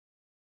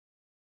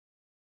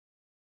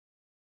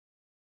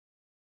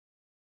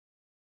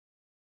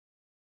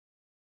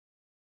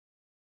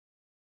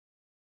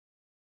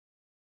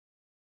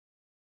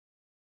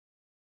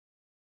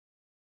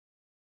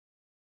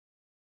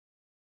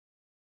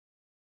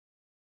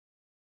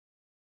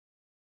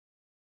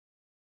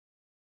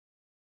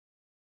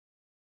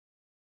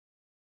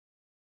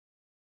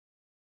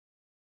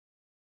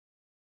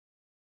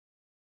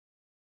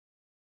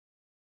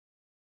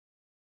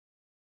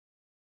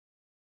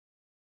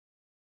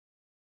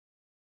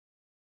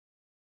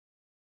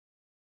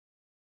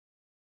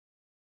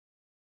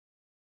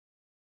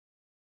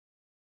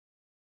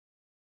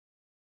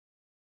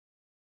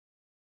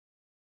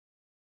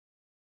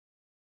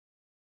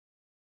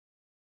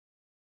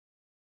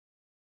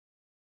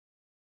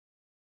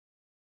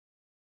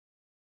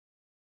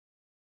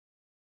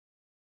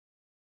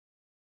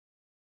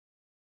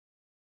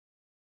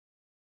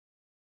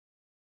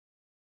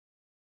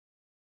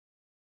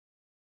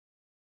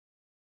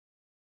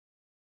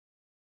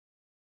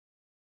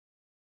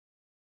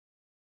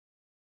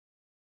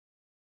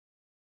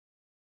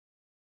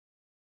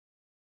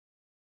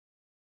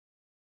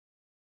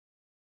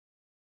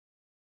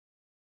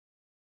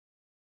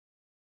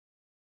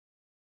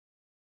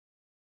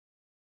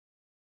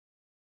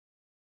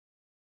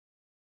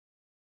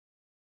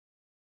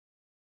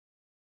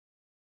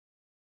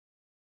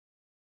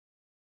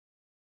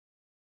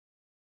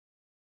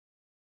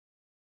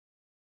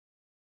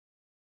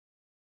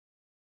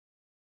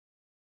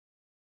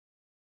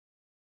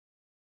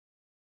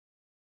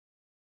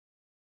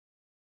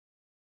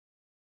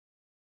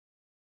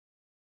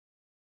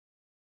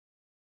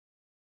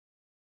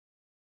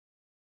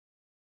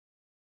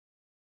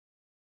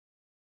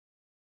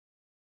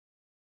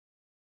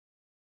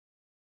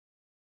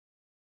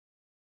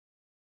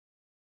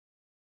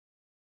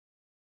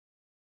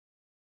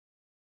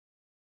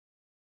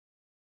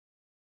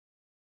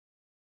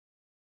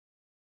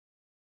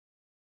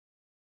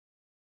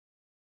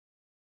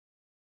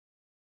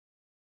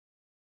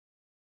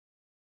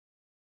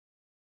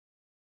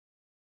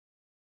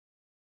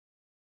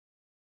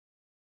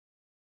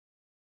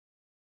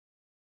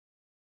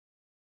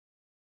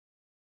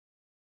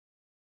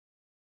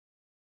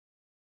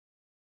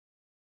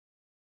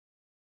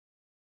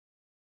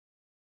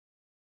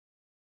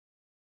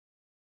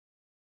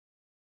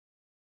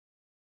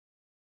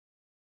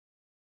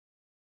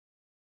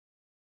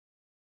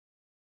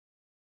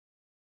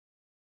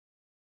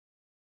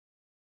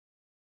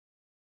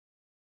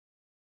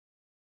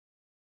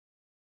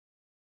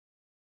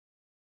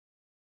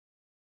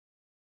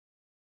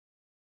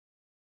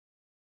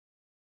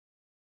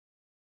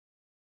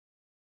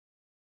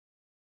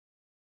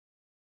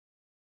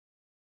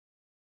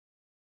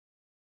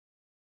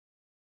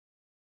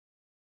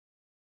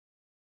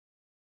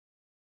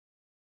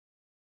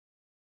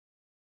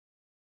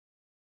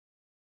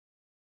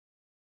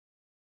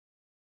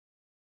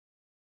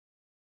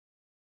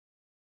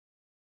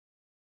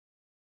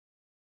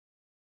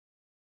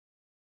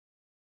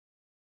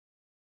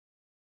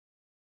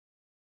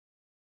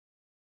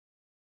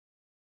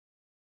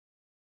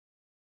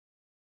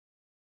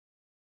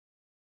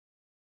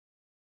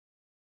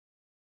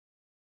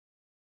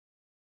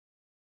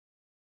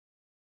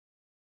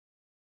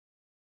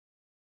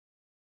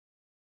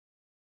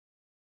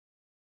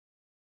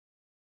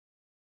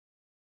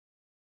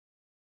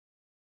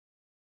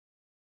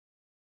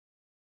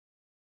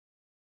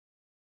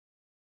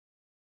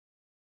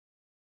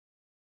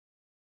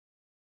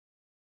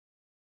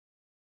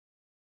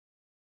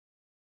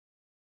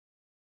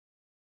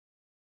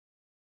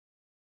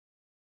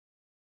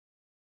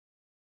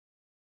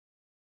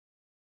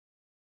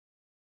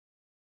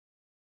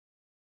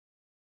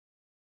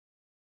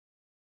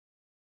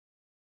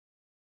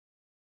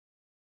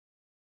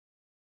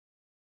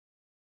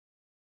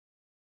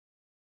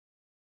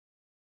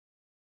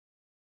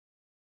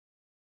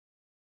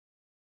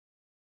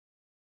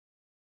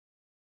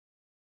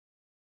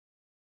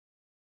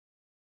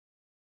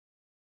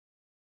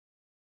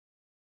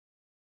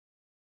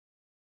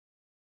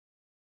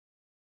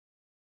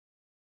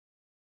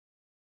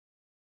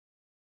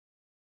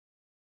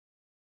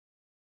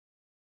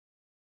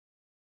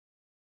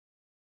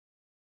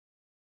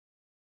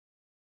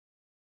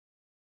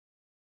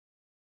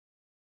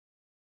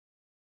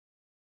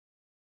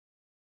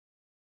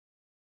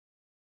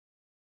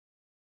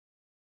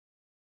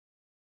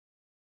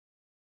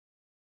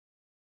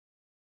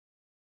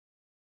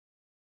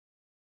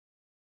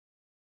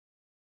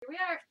we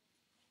are.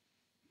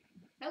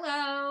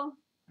 Hello.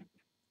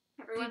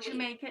 Everyone, Did you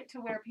make it to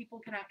where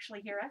people can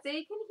actually hear us?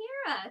 They can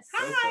hear us.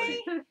 Hi!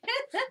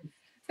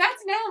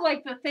 That's now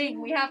like the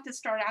thing. We have to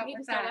start out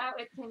with that.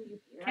 Can you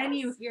hear us? Can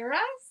you hear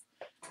us?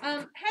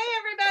 Hey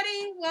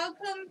everybody,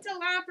 welcome to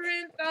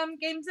Labyrinth,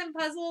 Games and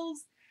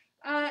Puzzles,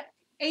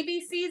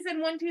 ABCs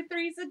and 1, 2,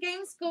 3s of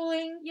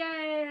Gameschooling.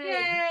 Yay!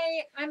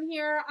 Yay! I'm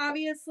here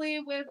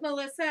obviously with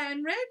Melissa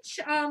and Rich,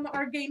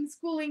 our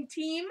Gameschooling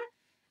team.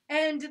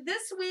 And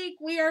this week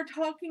we are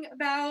talking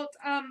about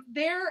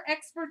their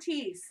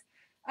expertise,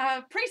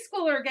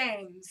 preschooler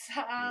games.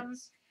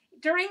 Yes.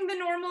 During the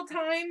normal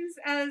times,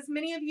 as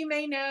many of you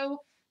may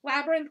know,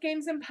 Labyrinth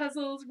Games and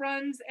Puzzles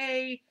runs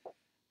a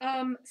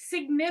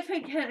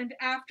significant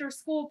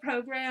after-school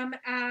program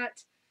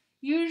at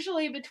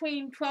usually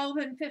between 12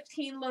 and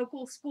 15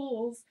 local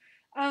schools.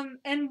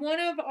 And one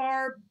of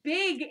our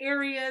big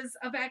areas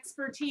of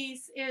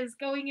expertise is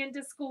going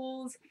into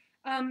schools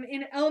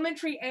in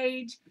elementary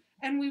age,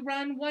 and we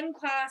run one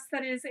class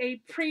that is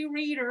a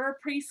pre-reader,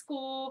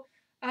 preschool,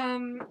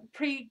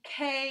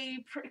 pre-K,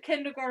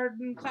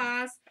 kindergarten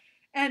class,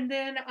 and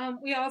then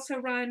we also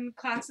run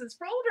classes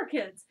for older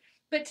kids.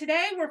 But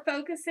today we're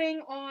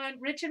focusing on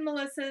Rich and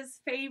Melissa's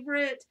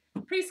favorite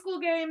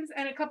preschool games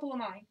and a couple of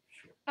mine.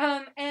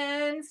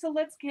 And so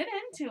let's get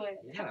into it.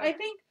 Yeah. I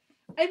think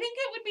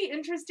it would be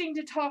interesting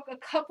to talk a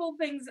couple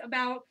things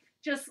about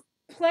just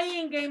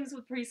playing games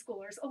with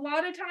preschoolers. A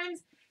lot of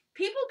times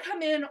people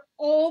come in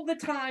all the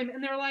time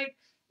and they're like,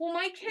 well,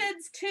 my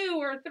kid's 2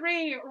 or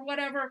 3 or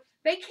whatever,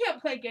 they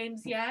can't play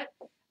games yet.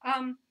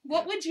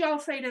 What would y'all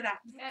say to that?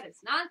 That is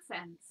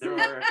nonsense. There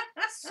are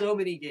so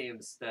many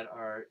games that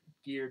are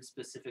geared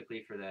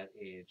specifically for that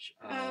age.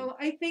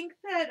 I think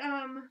that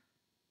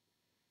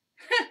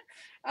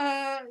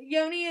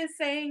Yoni is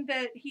saying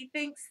that he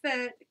thinks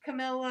that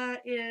Camilla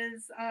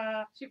is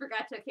She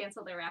forgot to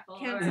cancel the raffle.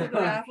 cancel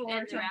the raffle or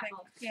End the something.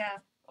 raffle. Yeah.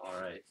 All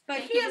right. But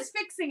Thank he you. is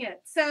fixing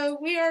it. So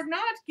we are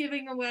not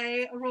giving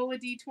away a Roll a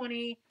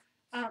D20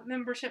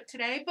 membership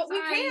today, but we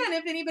Sorry. can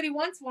if anybody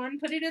wants one.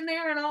 Put it in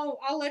there and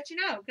I'll let you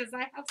know because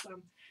I have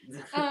some.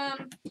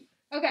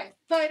 Okay,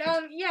 but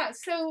yeah,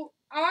 so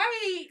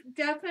I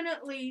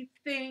definitely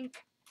think,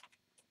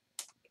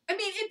 I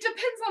mean, it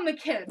depends on the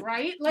kid,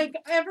 right? Like,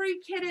 every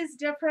kid is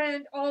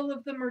different. All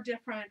of them are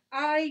different.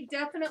 I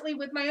definitely,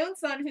 with my own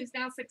son, who's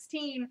now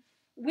 16,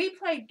 we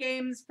played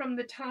games from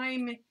the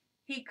time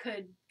he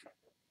could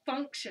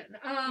function.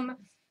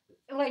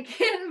 Like,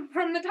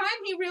 from the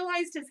time he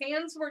realized his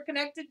hands were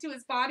connected to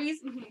his bodies,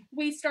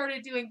 we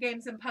started doing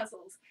games and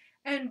puzzles.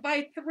 And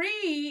by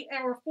 3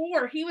 or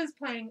 4, he was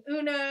playing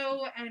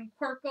Uno and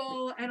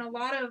Quirkle and a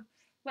lot of,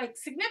 like,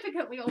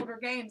 significantly older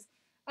games.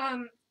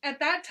 At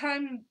that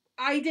time,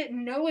 I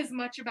didn't know as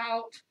much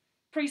about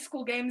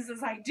preschool games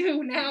as I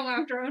do now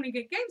after owning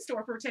a game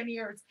store for 10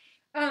 years.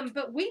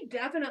 But we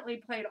definitely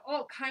played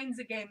all kinds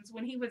of games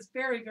when he was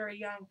very, very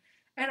young.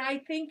 And I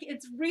think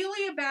it's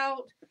really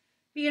about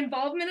the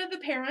involvement of the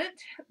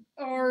parent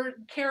or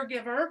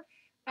caregiver,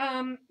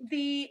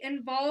 the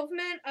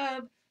involvement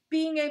of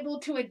being able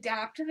to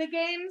adapt to the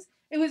games.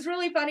 It was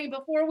really funny.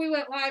 Before we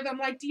went live, I'm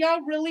like, do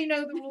y'all really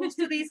know the rules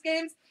to these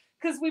games?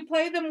 Because we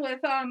play them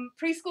with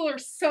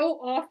preschoolers so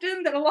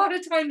often that a lot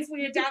of times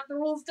we adapt the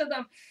rules to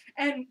them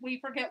and we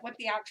forget what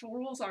the actual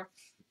rules are.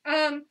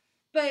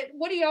 But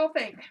what do y'all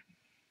think?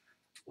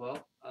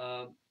 Well,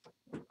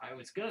 I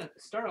was going to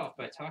start off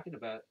by talking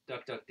about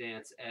Duck Duck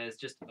Dance as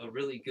just a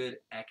really good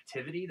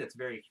activity that's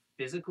very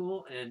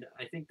physical, and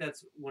I think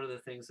that's one of the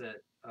things that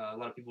a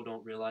lot of people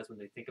don't realize when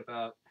they think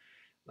about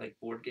like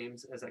board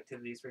games as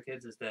activities for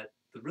kids is that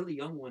the really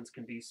young ones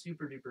can be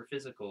super duper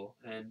physical.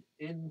 And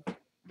in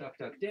Duck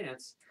Duck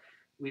Dance,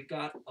 we've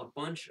got a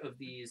bunch of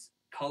these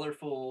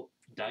colorful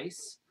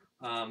dice.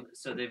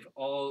 So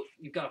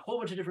you've got a whole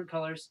bunch of different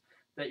colors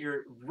that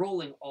you're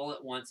rolling all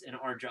at once, and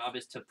our job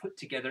is to put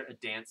together a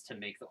dance to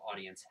make the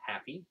audience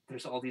happy.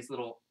 There's all these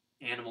little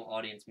animal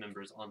audience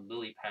members on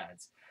lily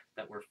pads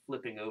that we're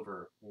flipping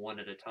over one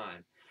at a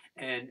time.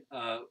 And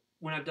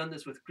when I've done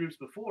this with groups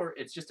before,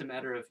 it's just a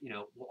matter of,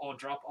 we'll all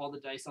drop all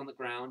the dice on the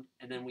ground,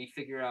 and then we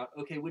figure out,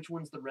 okay, which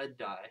one's the red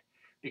die?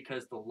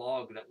 Because the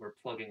log that we're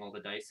plugging all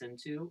the dice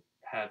into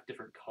have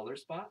different color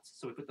spots.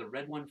 So we put the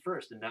red one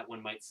first, and that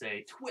one might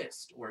say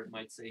twist, or it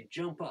might say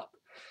jump up.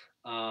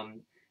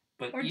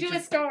 Or do a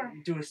star.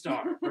 Do a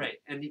star, right.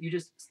 And you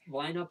just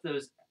line up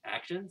those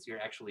actions. You're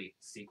actually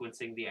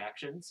sequencing the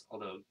actions,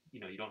 although,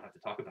 you don't have to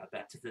talk about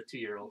that to the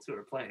 2-year-olds who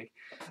are playing.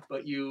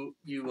 But you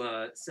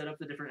set up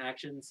the different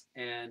actions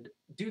and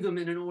do them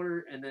in an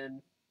order, and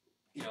then,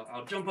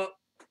 I'll jump up,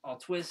 I'll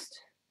twist,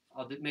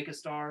 I'll make a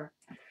star,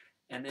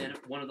 and then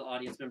one of the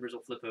audience members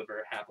will flip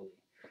over happily.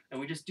 And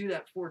we just do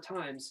that 4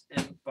 times,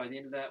 and by the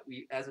end of that,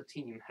 we, as a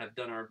team, have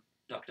done our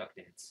Duck Duck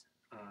Dance.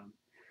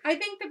 I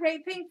think the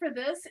great thing for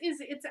this is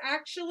it's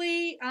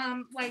actually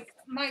like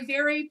my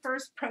very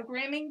first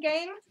programming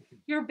game.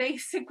 You're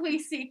basically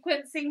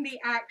sequencing the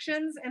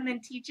actions and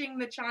then teaching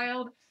the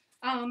child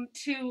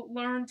to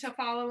learn to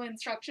follow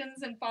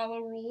instructions and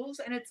follow rules,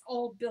 and it's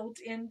all built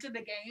into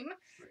the game.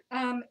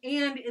 And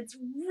it's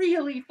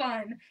really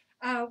fun.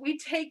 We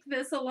take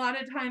this a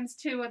lot of times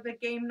too at the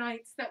game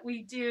nights that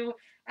we do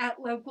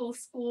at local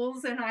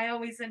schools, and I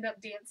always end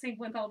up dancing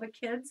with all the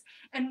kids.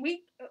 And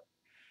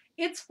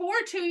it's for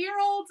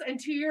 2-year-olds, and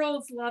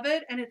 2-year-olds love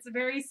it, and it's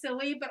very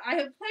silly, but I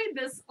have played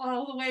this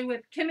all the way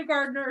with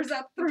kindergartners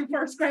up through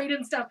first grade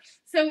and stuff.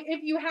 So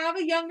if you have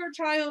a younger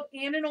child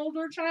and an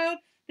older child,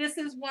 this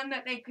is one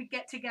that they could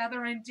get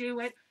together and do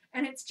it,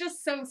 and it's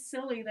just so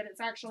silly that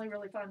it's actually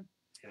really fun.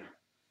 Yeah.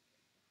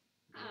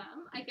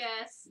 I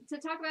guess to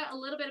talk about a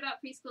little bit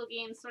about preschool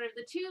games, sort of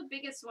the two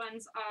biggest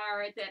ones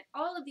are that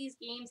all of these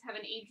games have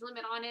an age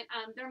limit on it.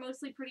 They're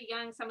mostly pretty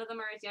young. Some of them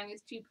are as young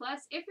as 2+.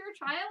 If your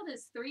child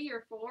is 3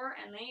 or 4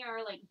 and they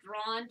are like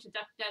drawn to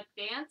Duck Duck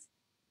Dance,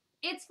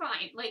 it's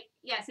fine. Like,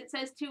 yes, it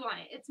says 2 on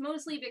it. It's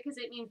mostly because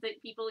it means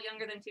that people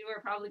younger than 2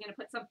 are probably going to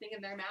put something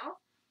in their mouth.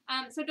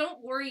 So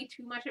don't worry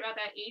too much about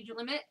that age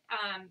limit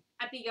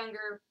at the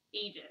younger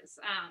ages.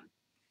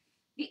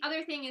 The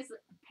other thing is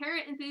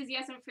parent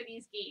enthusiasm for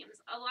these games.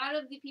 A lot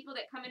of the people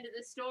that come into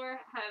the store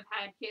have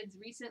had kids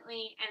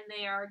recently, and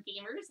they are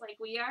gamers like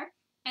we are,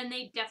 and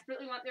they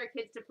desperately want their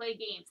kids to play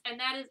games, and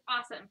that is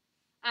awesome.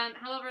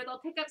 However, they'll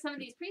pick up some of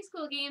these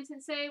preschool games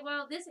and say,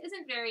 well, this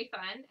isn't very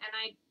fun, and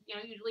I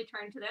usually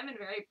turn to them and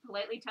very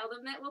politely tell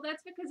them that, well,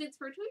 that's because it's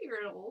for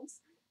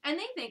 2-year-olds, and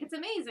they think it's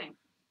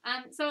amazing.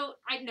 So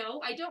I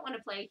know I don't want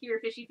to play Here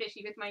Fishy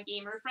Fishy with my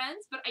gamer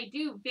friends, but I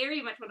do very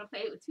much want to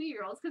play it with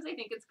 2-year-olds because I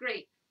think it's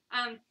great.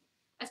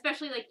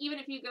 Especially like even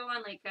if you go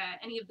on like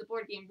any of the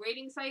board game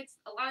rating sites,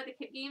 a lot of the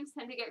kid games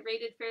tend to get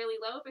rated fairly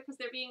low because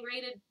they're being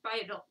rated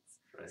by adults.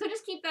 Right. So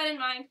just keep that in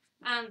mind,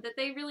 that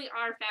they really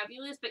are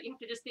fabulous, but you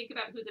have to just think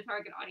about who the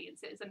target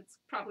audience is, and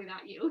it's probably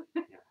not you.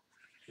 Yeah,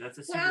 that's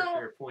a super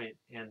fair point,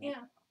 and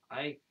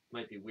I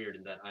might be weird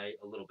in that I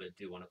a little bit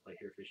do want to play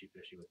Here Fishy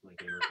Fishy with my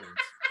gamer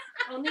friends.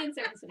 Only in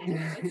certain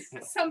scenarios.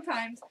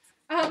 Sometimes.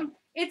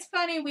 It's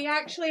funny, we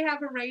actually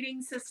have a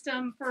rating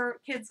system for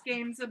kids'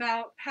 games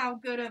about how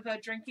good of a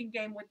drinking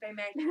game would they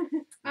make.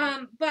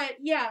 But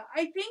yeah,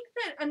 I think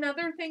that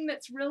another thing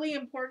that's really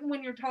important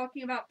when you're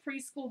talking about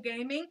preschool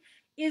gaming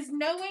is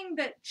knowing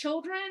that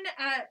children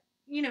at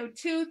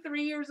 2-3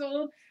 years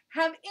old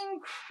have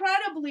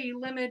incredibly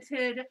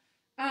limited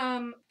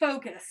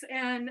focus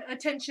and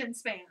attention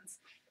spans.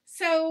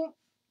 So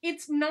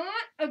it's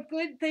not a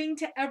good thing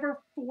to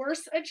ever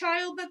force a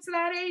child that's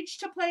that age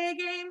to play a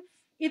game.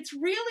 It's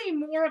really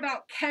more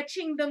about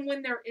catching them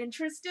when they're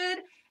interested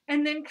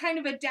and then kind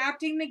of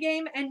adapting the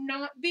game and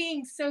not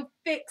being so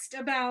fixed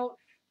about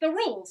the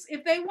rules.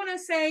 If they want to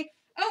say,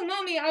 oh,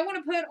 Mommy, I want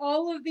to put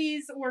all of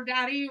these, or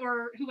Daddy,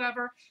 or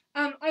whoever,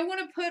 I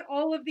want to put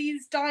all of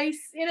these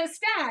dice in a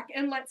stack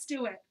and let's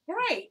do it.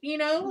 Great.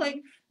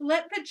 Like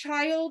let the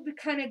child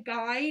kind of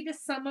guide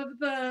some of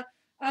the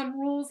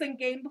rules and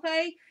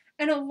gameplay.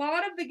 And a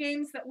lot of the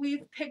games that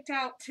we've picked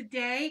out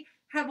today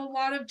have a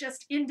lot of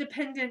just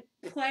independent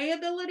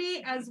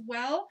playability as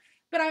well.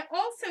 But I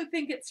also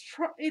think it's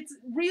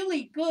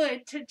really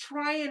good to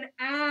try and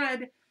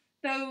add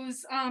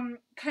those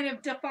kind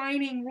of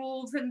defining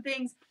rules and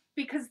things,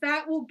 because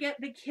that will get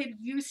the kid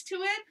used to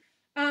it.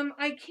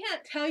 I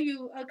can't tell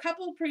you, a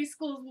couple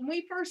preschools, when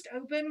we first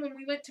opened, when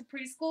we went to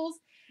preschools,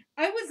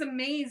 I was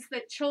amazed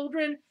that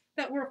children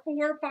that were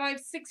 4, 5,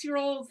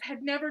 6-year-olds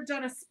had never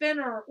done a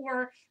spinner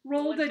or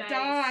rolled a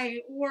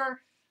die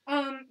or,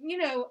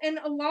 and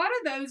a lot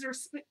of those are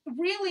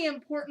really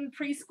important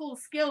preschool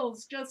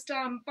skills, just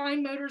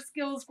fine motor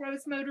skills,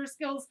 gross motor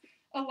skills.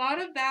 A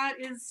lot of that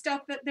is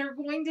stuff that they're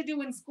going to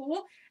do in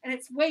school, and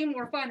it's way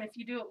more fun if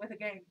you do it with a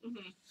game.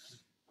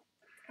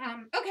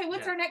 Mm-hmm. Okay,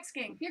 what's our next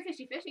game? Here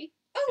Fishy Fishy.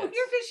 Oh, yes.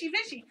 Here Fishy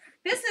Fishy.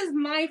 This is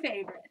my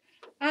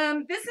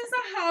favorite. This is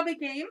a hobby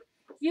game.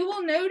 You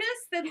will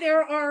notice that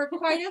there are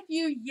quite a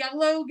few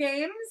yellow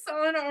games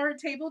on our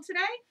table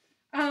today.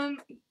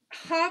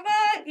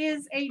 Hava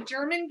is a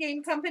German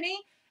game company,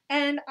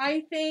 and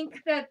I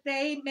think that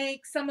they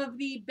make some of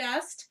the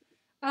best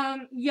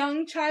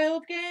young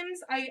child games.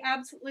 I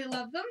absolutely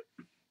love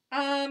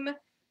them.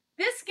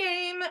 This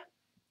game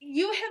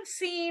you have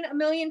seen a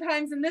million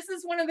times, and this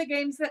is one of the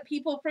games that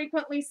people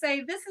frequently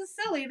say, this is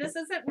silly, this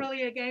isn't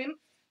really a game.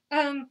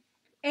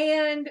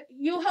 And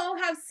you all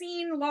have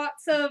seen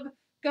lots of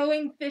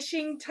going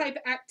fishing type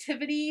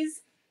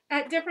activities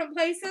at different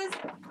places.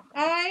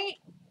 I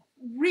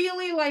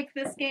really like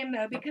this game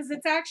though, because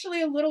it's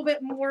actually a little bit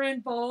more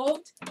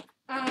involved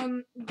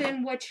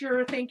than what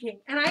you're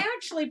thinking. And I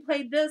actually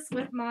played this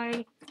with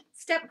my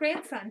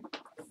step-grandson,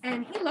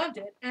 and he loved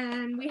it.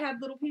 And we had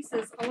little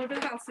pieces all over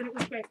the house, and it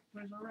was great.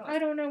 Where's our rod? I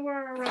don't know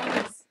where our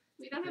rod is.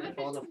 We don't have a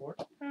Fall on fish. the floor?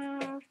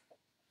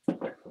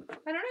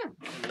 I don't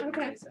know.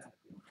 Okay.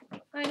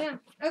 I know.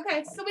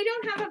 Okay, so we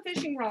don't have a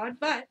fishing rod,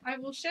 but I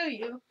will show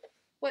you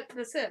what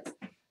this is.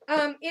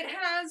 It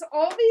has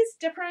all these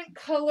different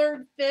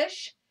colored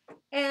fish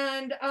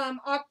and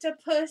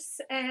octopus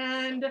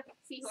and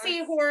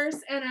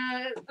seahorse and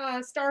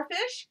a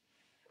starfish.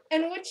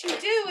 And what you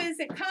do is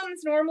it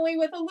comes normally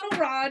with a little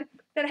rod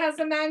that has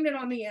a magnet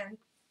on the end.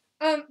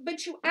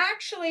 But you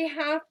actually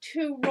have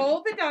to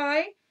roll the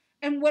die,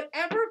 and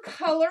whatever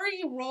color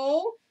you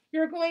roll,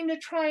 you're going to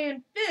try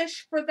and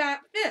fish for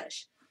that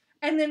fish.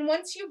 And then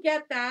once you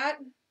get that,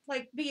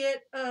 like be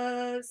it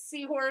a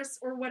seahorse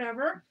or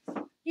whatever,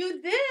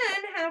 you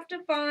then have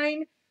to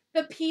find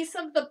the piece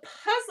of the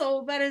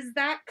puzzle that is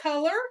that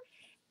color,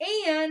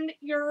 and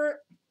your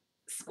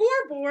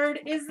scoreboard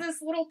is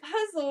this little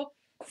puzzle,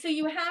 so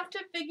you have to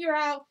figure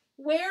out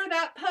where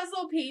that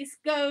puzzle piece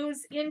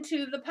goes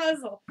into the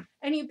puzzle,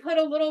 and you put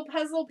a little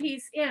puzzle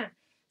piece in.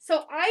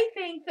 So I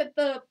think that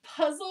the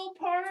puzzle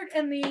part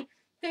and the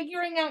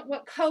figuring out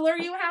what color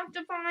you have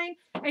to find,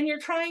 and you're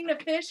trying to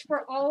fish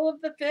for all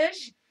of the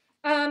fish,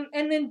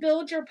 and then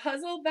build your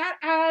puzzle, that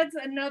adds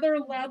another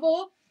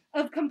level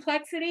of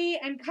complexity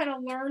and kind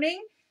of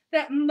learning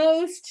that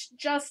most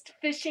just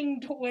fishing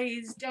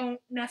toys don't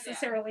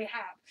necessarily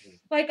have.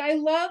 Like, I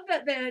love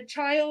that the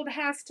child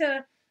has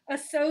to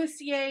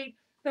associate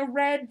the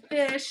red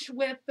fish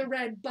with the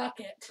red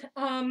bucket.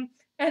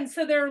 And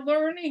so they're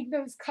learning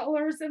those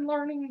colors and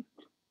learning,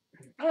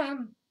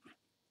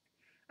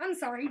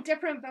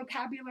 different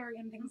vocabulary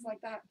and things like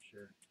that.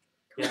 Sure.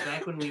 Yeah,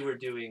 back when we were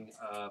doing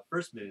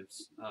first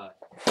moves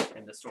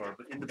in the store,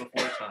 but in the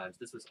before times,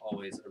 this was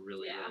always a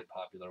really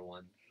popular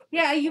one.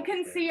 Yeah, you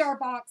can see our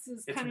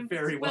boxes it's kind of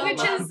very well which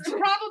loved. is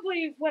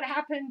probably what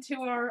happened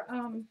to our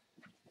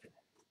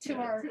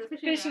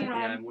fishing rod.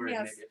 Yeah, I'm worried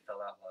Yes. maybe it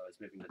fell out while I was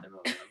moving the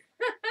demo around.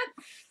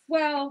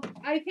 Well,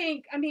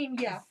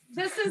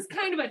 this is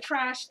kind of a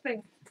trash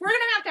thing. We're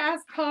gonna have to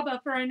ask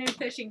Haba for a new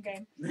fishing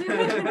game.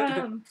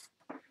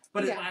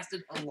 But it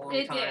lasted a long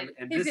time, did.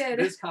 and It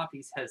this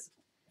copy has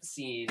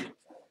seen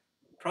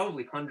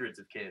probably hundreds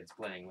of kids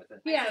playing with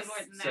it. Yes. More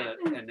than So,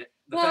 that. and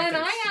Well, and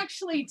I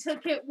actually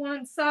took it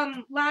once.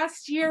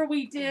 Last year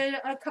we did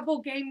a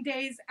couple game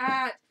days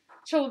at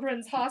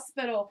Children's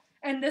Hospital,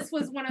 and this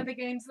was one of the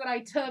games that I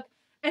took.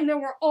 And there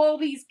were all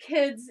these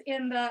kids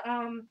in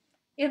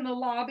the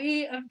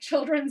lobby of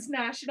Children's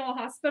National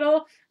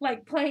Hospital,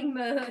 like playing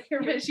the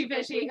Here Fishy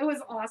Fishy. It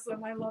was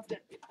awesome. I loved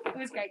it. It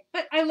was great.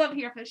 But I love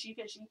Here Fishy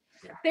Fishy.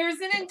 Yeah. There's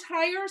an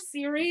entire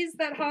series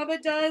that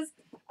Haba does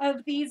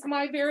of these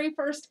my very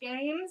first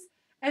games,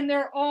 and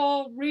they're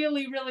all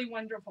really, really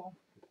wonderful.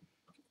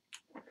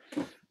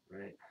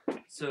 Right.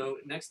 So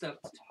next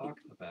up to talk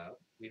about,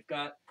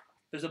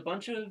 there's a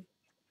bunch of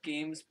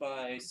games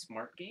by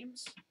Smart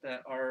Games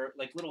that are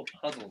like little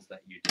puzzles that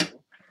you do.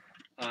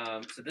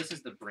 So this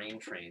is the brain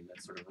train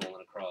that's sort of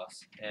rolling across,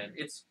 and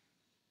it's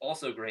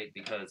also great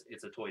because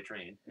it's a toy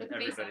train, and With a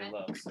base on everybody it.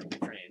 loves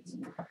trains.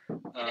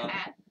 And a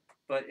hat.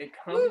 But it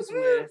comes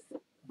with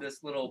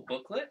this little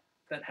booklet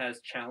that has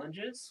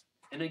challenges.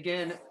 And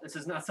again, this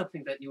is not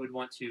something that you would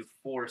want to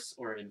force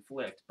or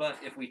inflict, but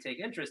if we take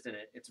interest in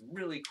it, it's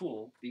really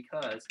cool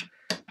because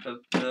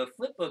the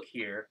flip book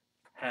here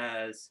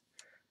has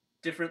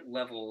different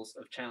levels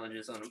of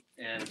challenges on,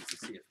 and let's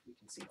see if we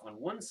can see. On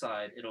one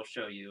side, it'll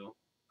show you,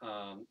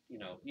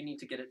 you need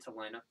to get it to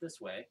line up this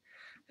way,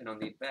 and on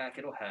the back,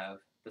 it'll have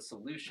the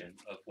solution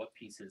of what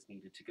pieces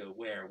needed to go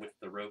where with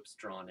the ropes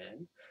drawn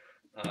in.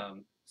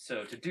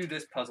 So to do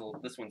this puzzle,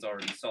 this one's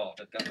already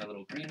solved. I've got my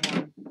little green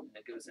one, and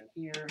it goes in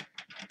here,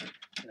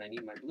 and I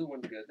need my blue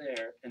one to go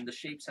there, and the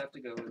shapes have to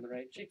go in the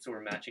right shape, so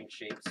we're matching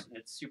shapes, and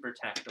it's super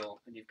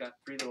tactile, and you've got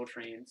 3 little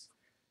trains,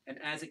 and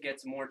as it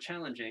gets more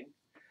challenging,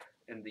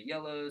 in the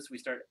yellows, we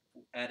start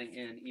adding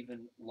in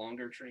even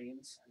longer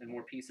trains and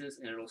more pieces,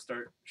 and it'll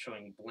start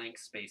showing blank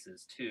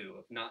spaces too,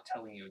 of not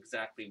telling you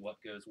exactly what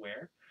goes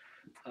where.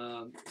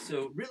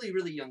 So really,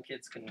 really young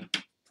kids can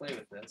play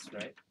with this,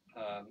 right?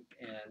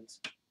 And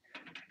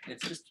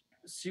it's just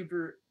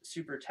super,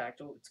 super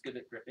tactile. It's good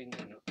at gripping,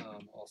 and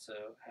also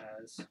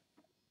has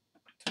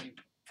to be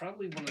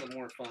probably one of the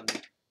more fun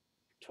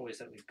toys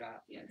that we've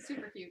got. Yeah,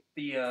 super cute.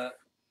 The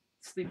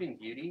Sleeping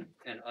Beauty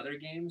and other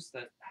games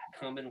that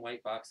come in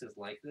white boxes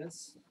like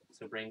this.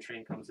 So Brain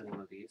Train comes in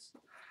one of these.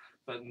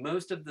 But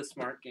most of the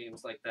smart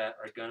games like that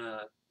are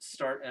gonna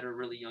start at a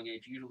really young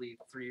age, usually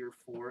 3 or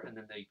 4, and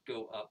then they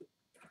go up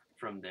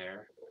from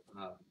there.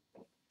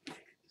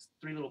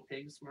 3 Little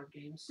Pigs smart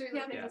games.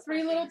 Yeah,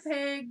 3 Little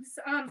Pigs.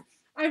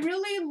 I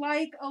really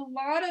like a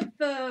lot of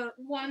the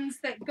ones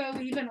that go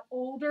even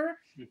older.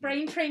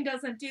 Brain Train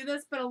doesn't do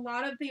this, but a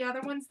lot of the other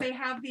ones, they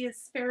have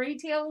this fairy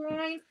tale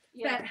line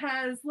that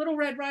has Little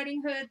Red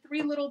Riding Hood,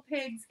 3 Little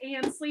Pigs,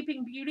 and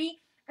Sleeping Beauty.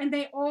 And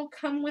they all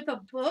come with a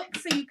book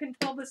so you can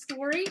tell the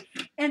story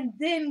and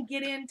then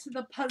get into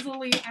the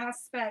puzzly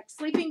aspect.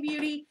 Sleeping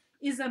Beauty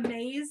is a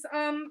maze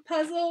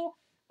puzzle.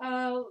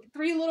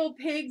 3 Little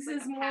Pigs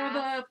is more of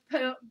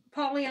a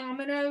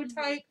polyomino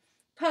type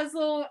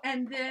puzzle,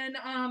 and then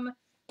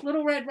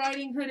Little Red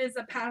Riding Hood is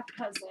a path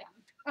puzzle.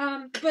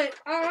 But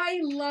I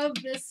love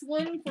this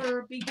one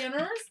for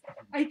beginners.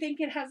 I think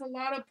it has a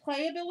lot of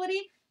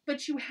playability,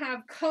 but you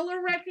have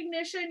color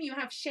recognition, you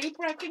have shape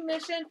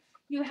recognition,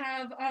 you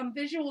have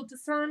visual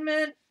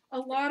discernment, a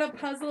lot of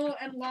puzzle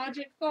and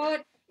logic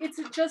thought. It's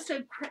just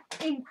an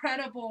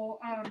incredible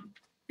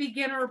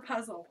beginner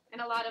puzzle.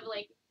 And a lot of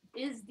like,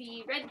 is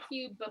the red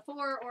cube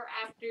before or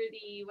after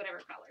the whatever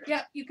color?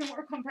 Yep, you can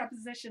work on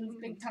prepositions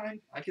big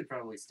time. I could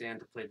probably stand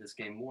to play this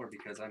game more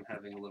because I'm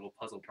having a little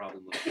puzzle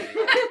problem with putting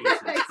all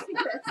the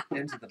pieces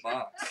into the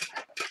box.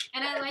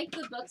 And I like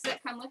the books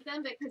that come with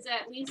them because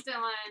at least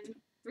on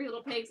Three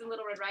Little Pigs and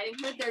Little Red Riding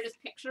Hood, they're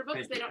just picture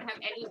books. They don't have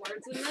any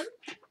words in them.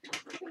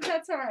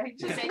 That's all right.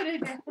 Just put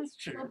it down. That's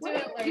true. We'll do What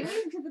it are you later.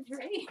 doing to the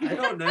drain? I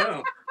don't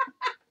know.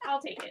 I'll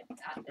take it.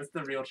 That's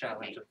the real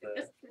challenge of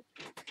the... Just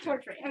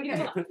portrait.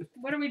 Okay.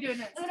 What are we doing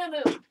next? Uno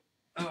move.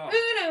 Oh.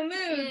 Uno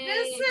Move. Yay.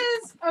 This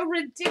is a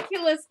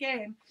ridiculous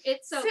game.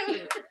 It's so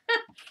cute.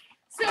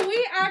 So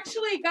we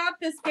actually got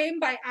this game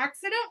by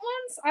accident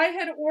once. I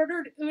had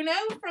ordered Uno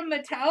from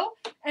Mattel,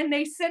 and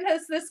they sent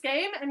us this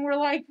game, and we're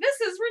like,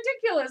 this is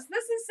ridiculous.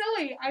 This is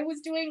silly. I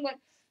was doing what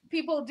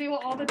people do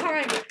all the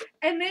time.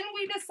 And then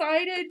we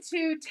decided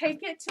to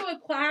take it to a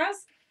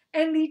class,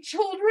 and the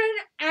children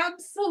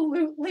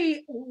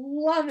absolutely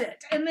love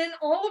it. And then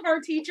all of our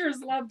teachers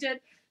loved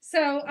it.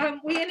 So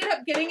we ended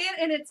up getting it,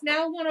 and it's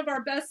now one of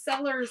our best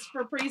sellers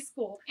for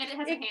preschool. And it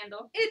has a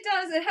handle. It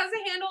does. It has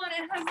a handle, and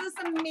it has this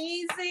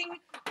amazing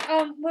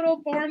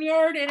little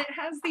barnyard, and it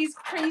has these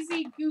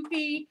crazy,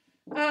 goofy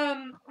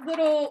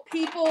little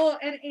people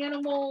and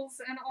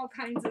animals and all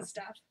kinds of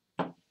stuff.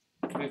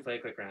 Can we play a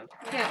quick round?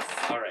 Yes.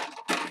 All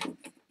right.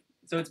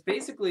 So it's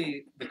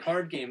basically the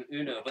card game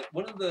Uno, but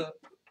one of the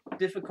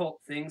difficult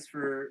things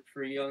for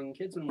young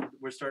kids when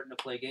we're starting to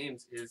play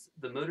games is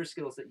the motor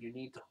skills that you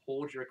need to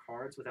hold your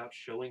cards without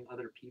showing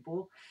other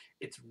people.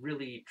 It's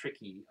really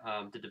tricky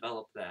to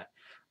develop that.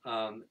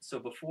 So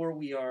before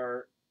we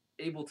are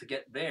able to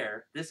get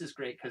there, this is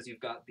great because you've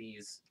got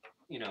these,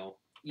 you know,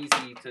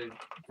 easy to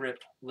grip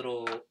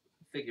little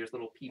figures,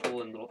 little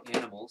people and little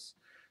animals,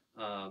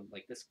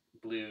 like this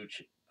blue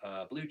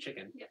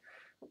chicken. Yeah.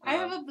 I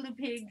have a blue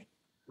pig.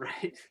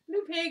 Right.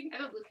 Blue pig. I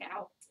have a blue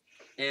cow.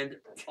 And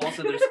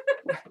also,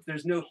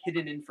 there's no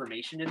hidden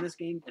information in this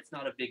game. It's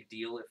not a big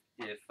deal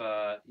if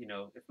you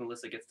know, if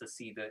Melissa gets to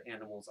see the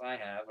animals I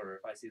have, or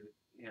if I see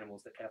the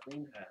animals that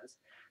Kathleen has,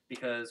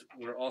 because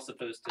we're all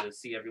supposed to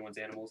see everyone's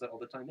animals all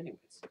the time,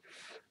 anyways.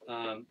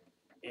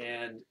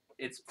 And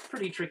it's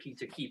pretty tricky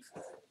to keep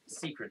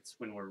secrets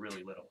when we're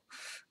really little.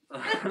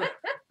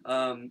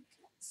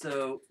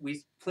 So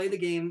we play the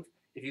game.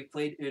 If you've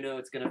played Uno,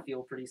 it's going to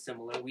feel pretty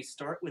similar. We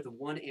start with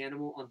one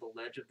animal on the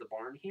ledge of the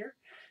barn here,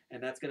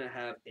 and that's going to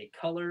have a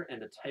color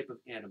and a type of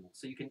animal.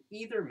 So you can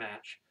either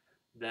match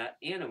that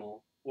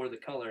animal or the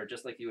color,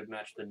 just like you would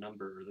match the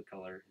number or the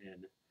color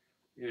in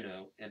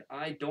Uno. And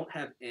I don't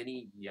have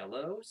any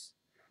yellows,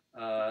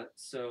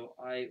 so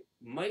I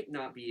might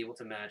not be able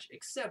to match,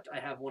 except I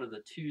have one of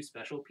the two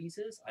special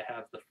pieces. I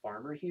have the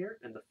farmer here,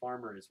 and the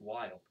farmer is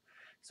wild.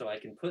 So I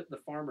can put the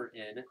farmer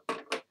in,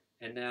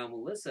 and now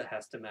Melissa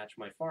has to match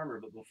my farmer,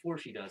 but before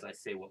she does, I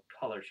say what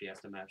color she has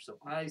to match. So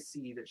I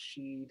see that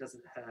she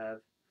doesn't have...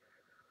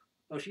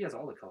 Oh, she has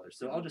all the colors.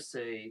 So I'll just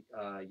say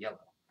yellow.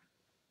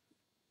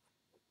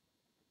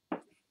 In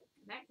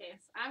that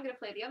case, I'm going to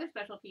play the other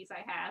special piece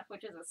I have,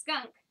 which is a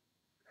skunk,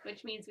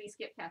 which means we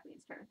skip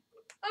Kathleen's turn.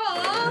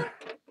 Aww.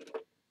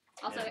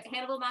 Also, Yeah.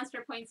 Hannibal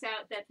Monster points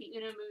out that the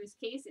Uno Moves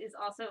case is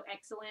also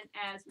excellent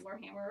as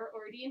Warhammer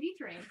or D&D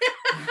terrain.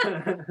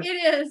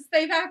 It is.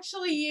 They've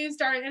actually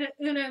used our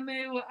Uno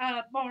Moo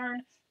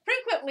barn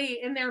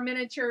frequently in their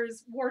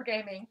miniatures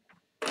wargaming.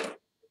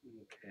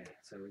 Okay,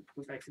 so we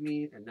move back to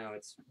me, and now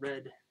it's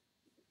red.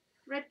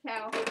 Red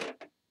cow.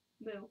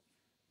 Moo.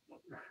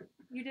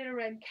 You did a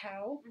red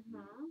cow.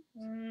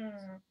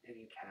 Mm-hmm.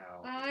 Any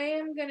cow. I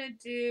am gonna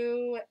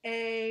do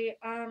a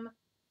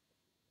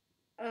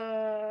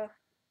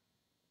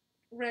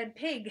red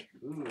pig.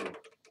 Ooh,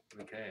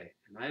 okay.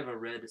 And I have a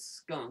red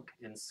skunk,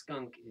 and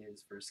skunk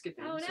is for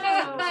skipping. Oh, so no.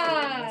 it's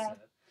Melissa.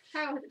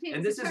 Cow with the tail.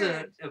 And this is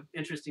an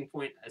interesting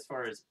point as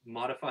far as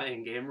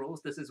modifying game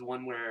rules. This is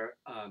one where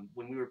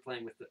when we were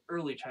playing with the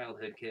early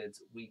childhood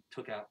kids, we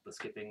took out the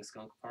skipping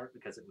skunk part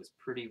because it was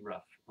pretty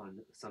rough on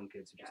some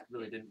kids who just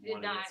really didn't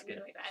want to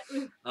get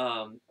skipped.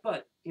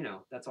 But, you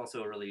know, that's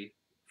also a really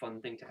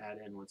fun thing to add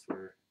in once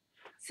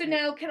So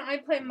now can I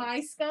play my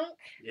skunk?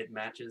 it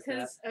matches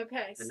that.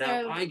 Okay, And so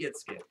now I get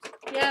skipped.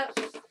 yeah.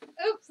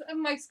 Oops,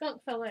 my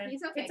skunk fell in.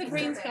 He's okay, It's a he's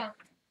green okay. skunk.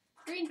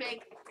 Green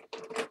pig.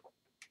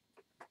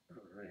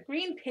 All right.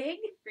 Green pig?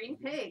 Green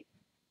pig.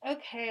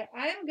 Okay,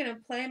 I'm gonna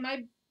play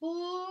my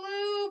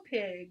blue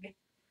pig.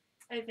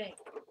 I think.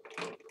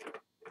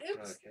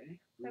 Oops. Okay.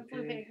 The Blue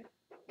blue pig.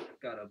 pig.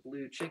 Got a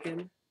blue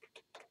chicken.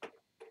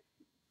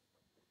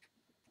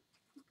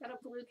 Got a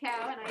blue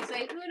cow, and I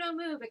say Uno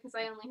Moo because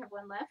I only have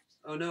one left.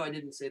 Oh no, I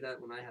didn't say that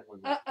when I had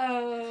one left.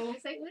 Uh-oh. I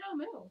say Uno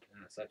Moo.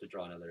 So I have to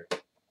draw another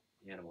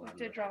animal. I out have of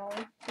to it. draw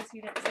one because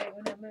you didn't say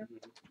Uno Moo.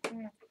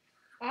 Mhm.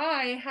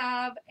 I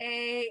have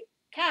a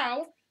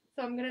cow,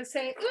 so I'm gonna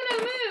say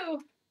Uno Moo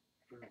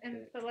and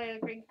Okay. fillet a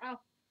green cow.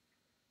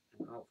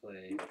 And I'll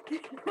play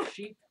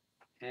sheep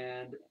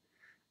and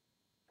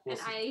And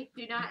I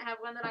do not have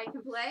one that I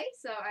can play,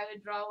 so I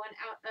would draw one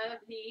out of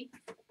the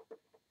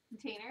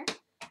container.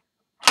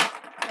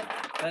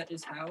 that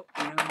is how.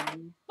 But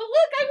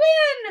look, I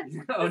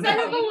win! Oh Because I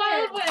have no! a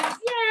lot of wins.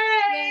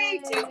 Yay!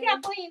 Yay. Team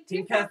Kathleen.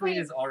 Team Kathleen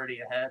is already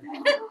ahead.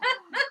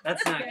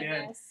 That's not good.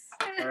 Goodness.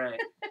 All right,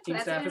 Team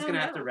That's Staff is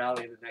gonna have to Uno.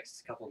 rally in the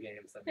next couple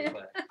games that we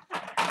play.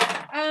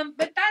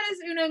 But that is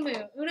Uno Moo.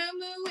 Uno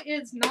Moo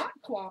is not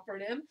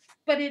cooperative,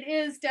 but it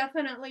is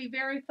definitely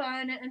very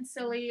fun and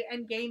silly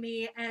and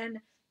gamey, and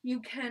you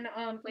can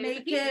Play with the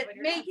make pieces it when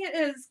you're make it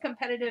as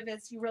competitive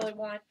as you really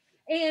want,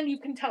 and you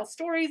can tell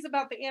stories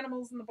about the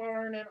animals in the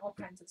barn and all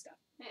kinds of stuff.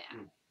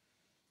 Yeah.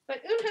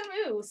 But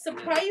Uno Moo,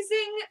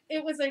 surprising,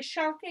 it was a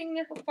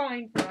shocking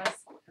find for us.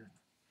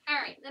 All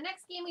right, the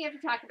next game we have to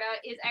talk about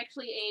is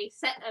actually a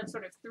set of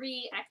sort of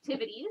 3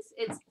 activities.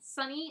 It's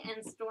Sunny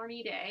and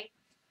Stormy Day.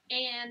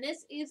 And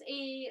this is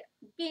a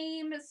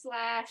game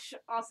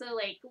 / also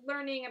like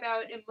learning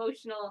about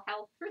emotional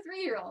health for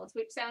 3-year-olds,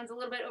 which sounds a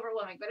little bit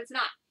overwhelming, but it's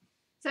not.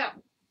 So,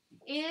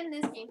 in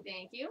this game,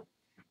 thank you.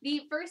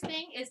 The first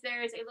thing is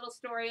there's a little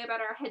story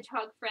about our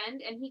hedgehog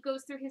friend, and he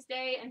goes through his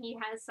day and he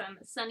has some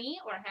sunny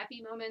or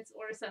happy moments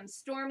or some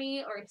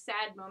stormy or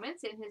sad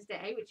moments in his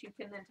day, which you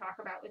can then talk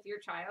about with your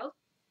child.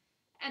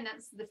 And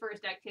that's the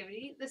first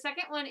activity. The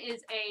second one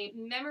is a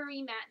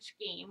memory match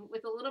game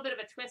with a little bit of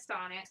a twist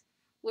on it,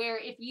 where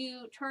if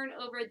you turn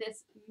over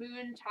this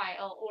moon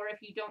tile or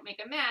if you don't make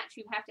a match,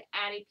 you have to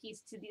add a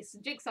piece to this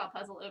jigsaw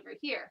puzzle over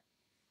here.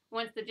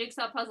 Once the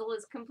jigsaw puzzle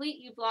is complete,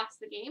 you've lost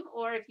the game,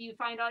 or if you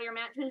find all your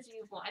matches,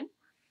 you've won.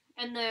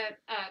 And the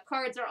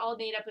cards are all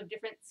made up of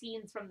different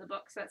scenes from the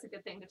book, so that's a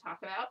good thing to talk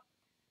about.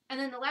 And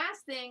then the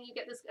last thing, you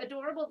get this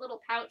adorable little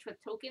pouch with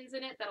tokens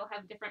in it that'll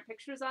have different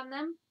pictures on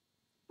them.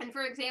 And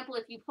for example,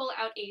 if you pull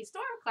out a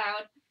storm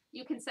cloud,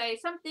 you can say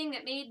something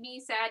that made me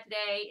sad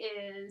today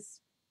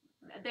is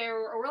there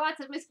were lots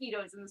of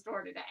mosquitoes in the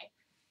store today.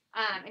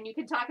 And you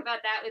can talk about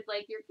that with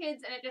like your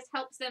kids, and it just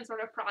helps them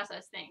sort of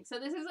process things. So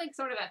this is like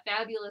sort of a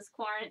fabulous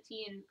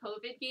quarantine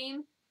COVID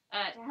game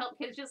to help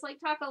kids just like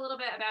talk a little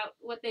bit about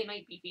what they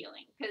might be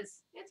feeling,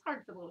 because it's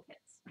hard for little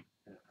kids.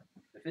 Yeah.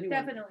 If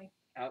anyone Definitely.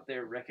 out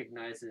there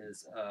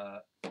recognizes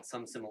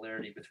some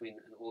similarity between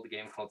an old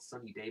game called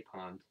Sunny Day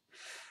Pond,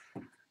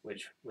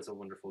 which was a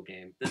wonderful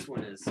game. This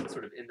one is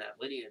sort of in that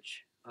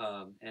lineage,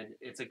 and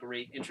it's a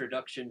great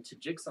introduction to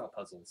jigsaw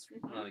puzzles.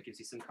 It gives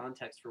you some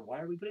context for why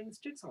are we putting this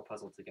jigsaw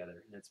puzzle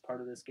together, and it's part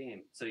of this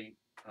game. So you,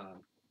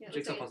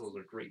 jigsaw puzzles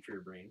are great for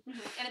your brain.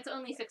 And it's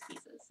only 6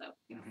 pieces, so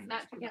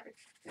not too hard.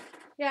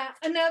 Yeah,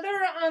 another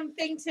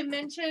thing to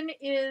mention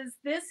is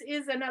this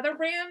is another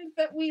brand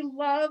that we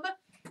love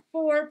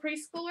for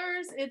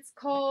preschoolers. It's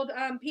called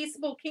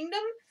Peaceable Kingdom.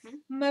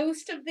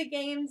 Most of the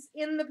games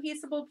in the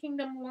Peaceable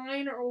Kingdom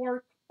line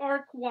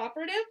are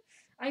cooperative.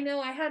 I know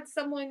I had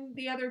someone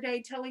the other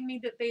day telling me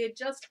that they had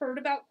just heard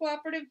about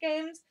cooperative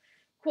games.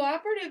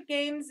 Cooperative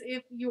games,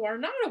 if you are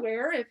not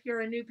aware, if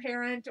you're a new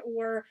parent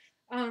or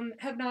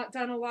have not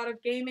done a lot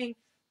of gaming,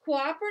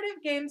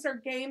 cooperative games are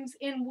games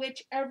in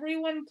which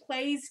everyone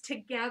plays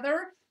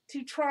together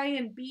to try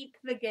and beat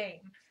the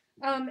game.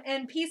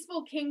 And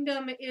Peaceful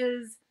Kingdom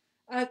is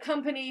a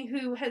company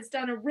who has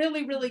done a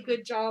really, really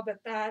good job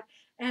at that,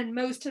 and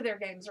most of their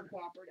games are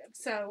cooperative.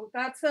 So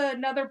that's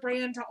another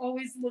brand to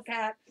always look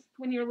at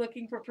when you're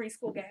looking for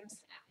preschool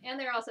games. And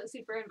they're also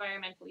super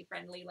environmentally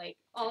friendly. Like,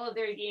 all of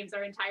their games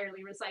are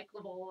entirely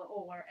recyclable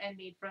and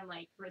made from,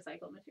 like,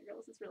 recycled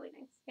materials. It's really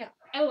nice. Yeah.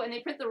 Oh, and they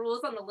print the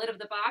rules on the lid of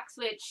the box,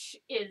 which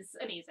is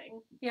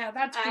amazing. Yeah,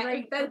 that's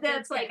great.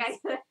 That's like,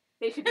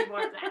 they should do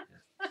more of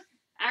that.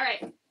 All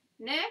right.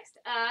 Next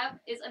up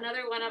is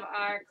another one of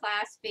our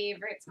class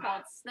favorites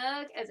called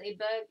Snug as a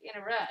Bug in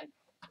a Rug.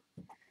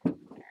 All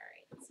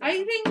right. So.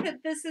 I think that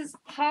this is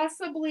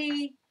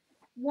possibly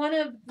one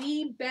of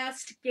the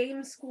best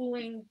game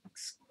schooling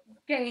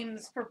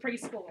games for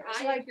preschoolers.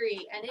 I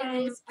agree, and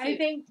it is cute. I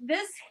think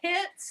this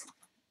hits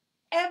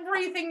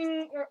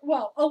everything,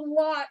 well, a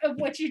lot of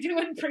what you do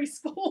in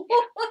preschool.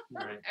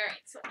 Right. All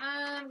right, so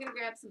I'm going to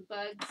grab some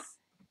bugs.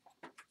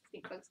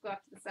 Take bugs go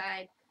off to the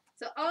side.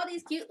 So all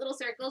these cute little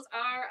circles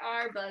are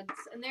our bugs,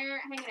 and they're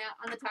hanging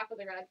out on the top of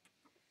the rug.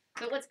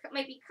 But what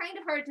might be kind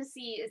of hard to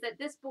see is that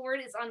this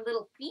board is on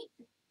little feet,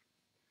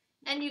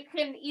 and you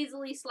can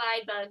easily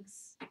slide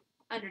bugs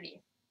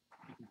underneath.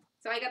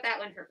 So I got that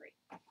one for free.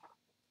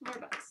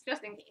 More bugs,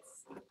 just in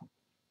case. All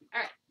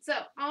right, so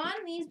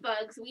on these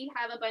bugs, we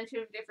have a bunch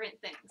of different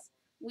things.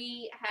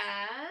 We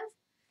have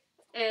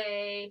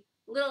a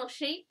little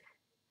shape,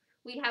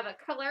 we have a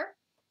color,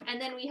 and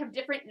then we have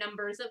different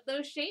numbers of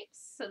those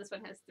shapes. So this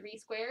one has 3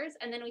 squares,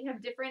 and then we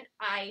have different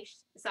eye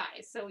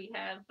size. So we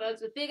have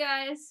bugs with big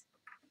eyes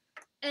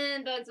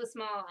and bugs with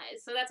small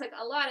eyes. So that's like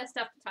a lot of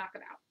stuff to talk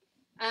about.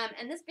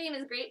 And this game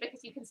is great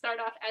because you can start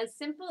off as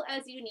simple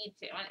as you need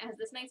to. And it has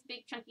this nice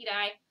big chunky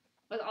die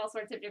with all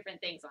sorts of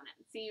different things on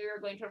it. So you're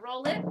going to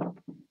roll it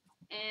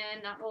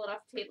and not roll it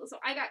off the table. So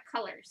I got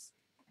colors.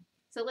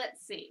 So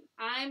let's see.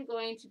 I'm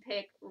going to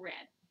pick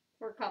red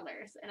for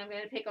colors. And I'm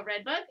going to pick a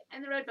red bug,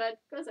 and the red bug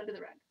goes under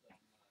the rug.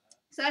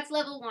 So that's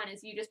level 1,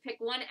 is you just pick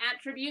one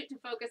attribute to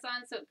focus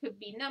on. So it could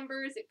be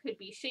numbers, it could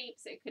be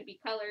shapes, it could be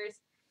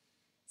colors.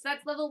 So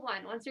that's level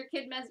 1. Once your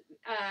kid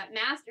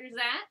masters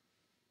that,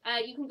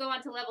 you can go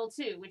on to level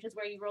 2, which is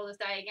where you roll this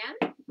die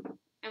again,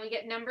 and we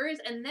get numbers,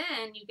 and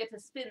then you get to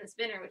spin the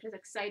spinner, which is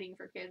exciting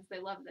for kids. They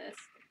love this.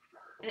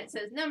 And it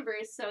says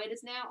numbers, so it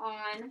is now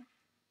on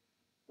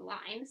the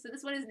line. So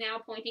this one is now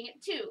pointing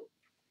at 2.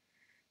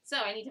 So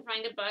I need to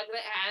find a bug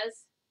that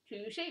has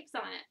 2 shapes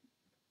on it.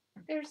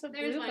 There's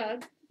There's blue one.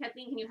 bug.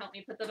 Kathleen, can you help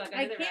me put the bug under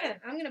I the can. rug?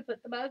 I'm going to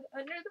put the bug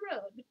under the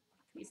road.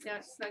 He's snug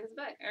as a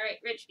bug. All right,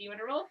 Rich, do you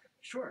want to roll?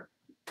 Sure.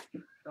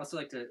 I'd also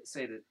like to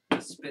say that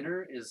the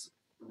spinner is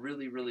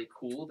really, really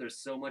cool. There's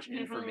so much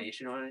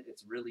information on it.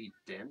 It's really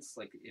dense.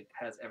 Like, it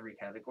has every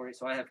category.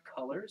 So I have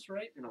colors,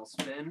 right? And I'll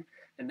spin.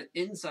 And the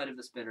inside of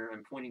the spinner,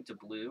 I'm pointing to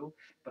blue.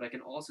 But I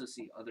can also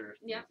see other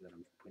things that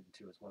I'm pointing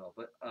to as well.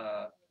 But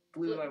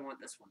blue, I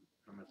want this one.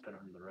 I'm going to put it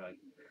under the rug.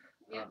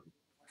 Yeah.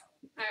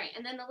 All right,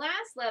 and then the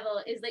last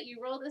level is that you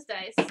roll this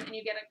dice, and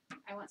you get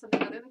I want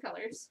something other than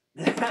colors.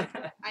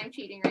 I'm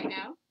cheating right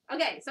now.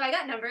 Okay, so I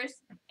got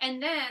numbers,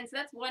 and then, so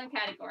that's one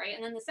category,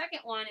 and then the second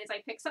one is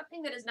I pick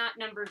something that is not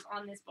numbers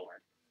on this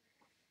board.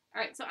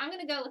 All right, so I'm going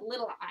to go with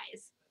little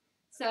eyes.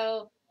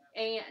 So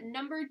a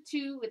number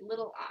 2 with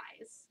little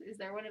eyes. Is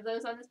there one of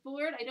those on this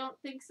board? I don't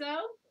think so.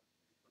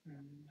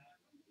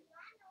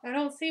 I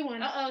don't see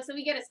one. Uh-oh, so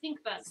we get a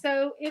stink bug.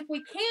 So if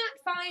we can't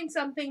find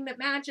something that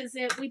matches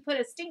it, we put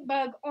a stink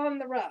bug on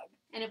the rug.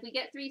 And if we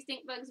get 3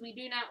 stink bugs, we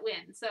do not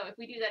win. So if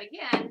we do that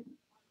again,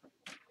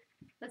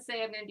 let's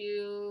say I'm going to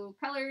do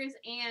colors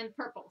and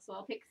purple. So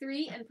I'll pick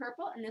 3 and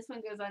purple, and this one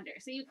goes under.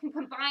 So you can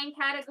combine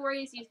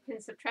categories, you can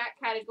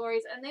subtract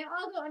categories, and they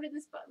all go under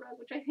this rug,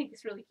 which I think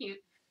is really cute.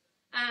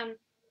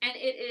 And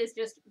it is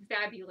just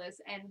fabulous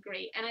and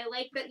great. And I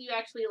like that you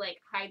actually, like,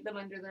 hide them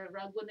under the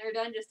rug when they're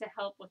done just to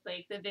help with,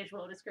 like, the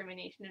visual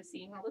discrimination of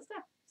seeing all the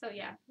stuff. So,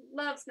 yeah,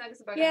 love Snug as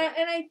a Bug. Yeah,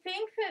 and I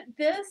think that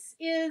this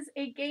is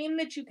a game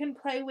that you can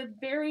play with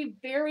very,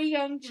 very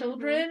young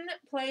children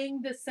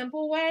playing the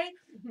simple way,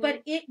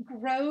 but it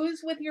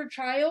grows with your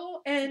child,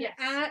 and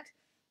at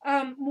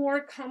more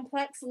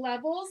complex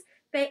levels,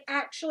 they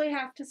actually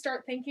have to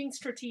start thinking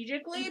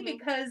strategically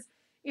because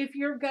if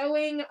you're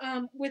going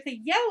with a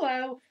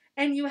yellow,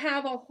 and you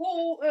have a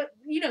whole,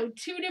 2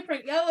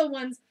 different yellow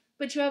ones,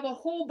 but you have a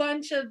whole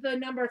bunch of the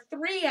number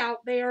 3 out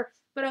there,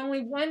 but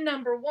only one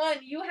number 1,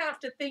 you have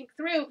to think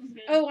through,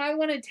 oh, I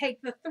want to take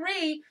the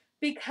 3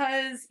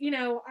 because,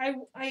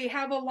 I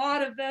have a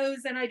lot of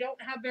those and I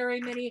don't have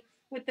very many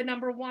with the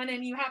number 1,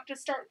 and you have to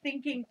start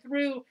thinking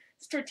through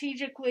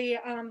strategically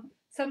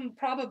some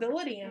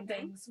probability and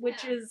things,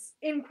 which is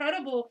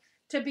incredible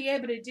to be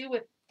able to do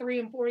with 3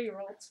 and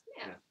 4-year-olds.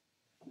 Yeah.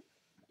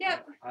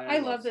 Yeah, I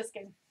love this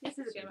game. This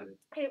is a good one.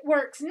 It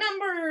works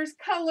numbers,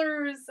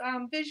 colors,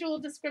 visual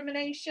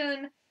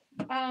discrimination,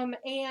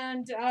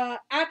 and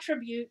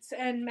attributes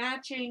and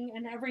matching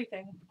and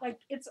everything. Like,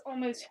 it's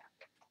almost,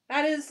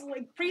 that is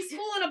like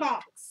preschool in a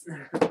box.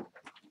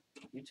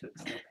 You took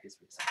Snail Pace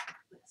Race off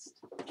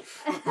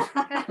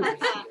the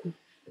list.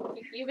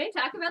 You may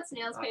talk about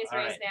Snail's Pace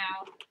Race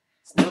now.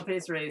 Snail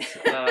Pace Race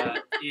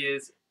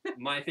is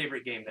my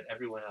favorite game that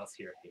everyone else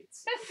here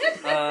hates.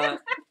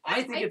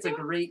 I think it's a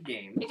great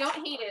game. I don't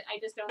hate it. I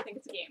just don't think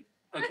it's a game.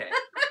 Okay.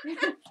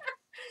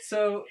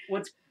 So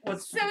what's So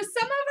some of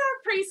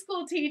our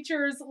preschool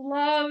teachers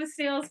love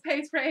Snail's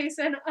Pace Race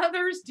and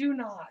others do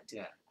not.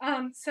 Yeah.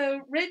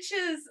 So Rich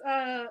is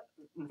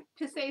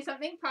to say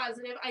something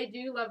positive, I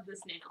do love the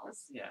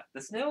snails. Yeah.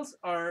 The snails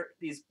are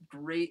these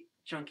great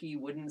chunky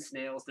wooden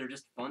snails. They're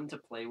just fun to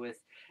play with.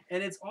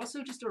 And it's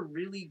also just a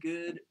really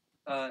good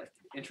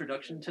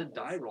introduction to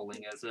die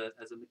rolling as a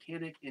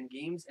mechanic in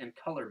games and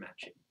color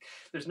matching.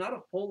 There's not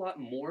a whole lot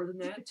more than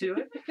that to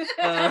it.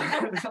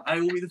 I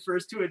will be the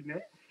first to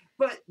admit.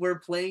 But we're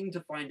playing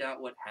to find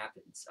out what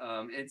happens.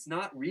 It's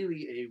not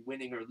really a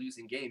winning or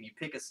losing game. You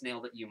pick a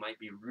snail that you might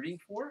be rooting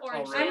for.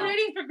 Orange I'm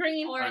rooting for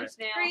green. Orange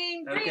snail.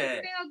 Green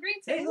Okay. snail,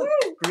 green snail. Hey, Woo!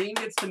 look, green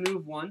gets to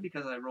move 1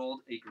 because I rolled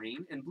a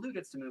green, and blue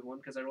gets to move 1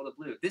 because I rolled a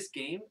blue. This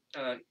game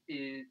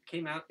it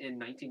came out in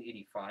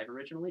 1985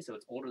 originally, so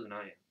it's older than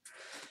I am.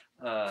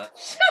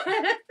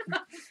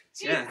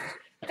 Yeah.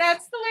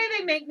 That's the way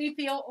they make me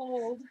feel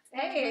old.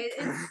 Hey,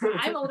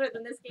 I'm older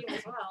than this game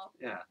as well.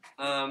 Yeah.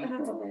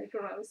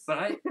 Gross.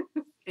 But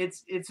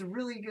it's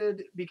really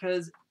good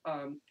because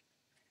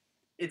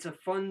it's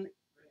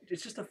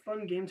just a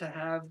fun game to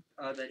have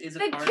that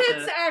isn't The hard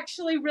kids to.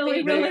 actually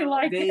really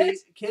like it.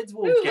 Kids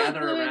will Ooh, gather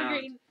blue and around.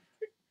 green.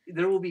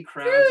 There will be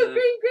crowds Ooh,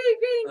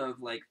 green.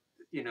 of like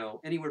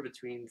anywhere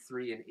between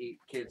 3 and 8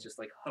 kids just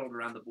like huddled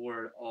around the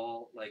board,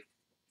 all like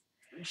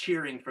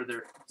cheering for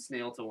their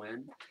snail to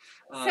win.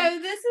 So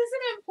this is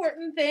an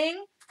important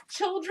thing.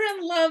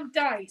 Children love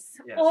dice.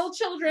 Yes. All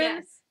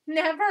children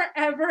never,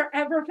 ever,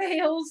 ever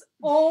fails.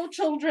 All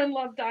children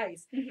love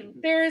dice.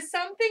 There is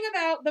something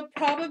about the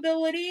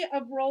probability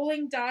of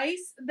rolling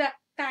dice that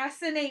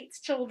fascinates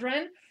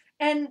children.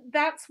 And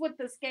that's what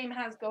this game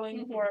has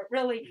going for it,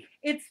 really.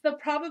 It's the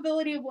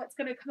probability of what's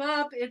going to come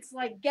up. It's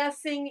like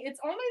guessing. It's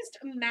almost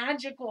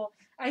magical,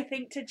 I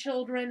think, to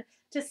children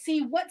to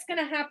see what's going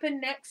to happen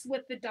next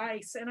with the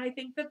dice. And I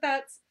think that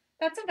that's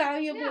a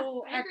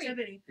valuable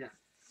activity. Yeah.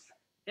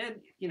 And,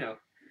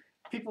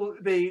 people,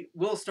 they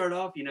will start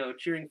off,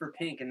 cheering for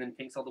pink, and then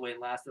pink's all the way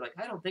last. They're like,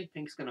 I don't think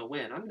pink's gonna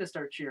win. I'm gonna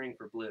start cheering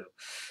for blue.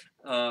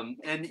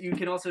 And you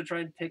can also try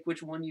and pick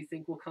which one you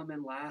think will come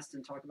in last,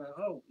 and talk about,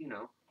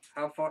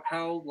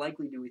 how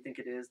likely do we think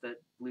it is that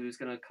blue's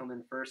gonna come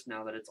in first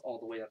now that it's all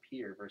the way up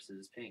here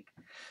versus pink.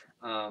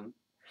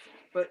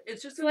 But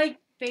it's just like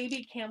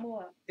baby camel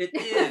up. It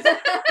is.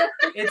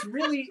 It's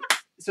really,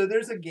 so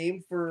there's a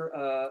game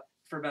for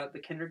about the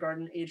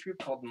kindergarten age group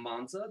called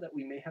Monza that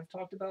we may have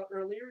talked about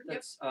earlier.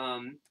 That's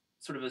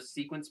sort of a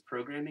sequence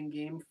programming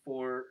game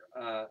for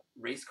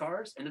race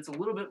cars, and it's a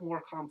little bit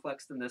more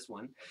complex than this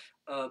one.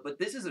 But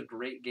this is a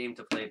great game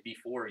to play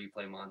before you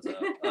play Monza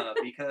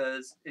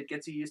because it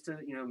gets you used to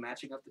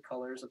matching up the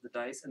colors of the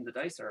dice, and the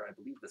dice are, I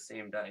believe, the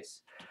same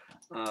dice.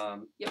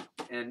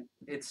 And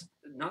it's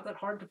not that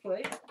hard to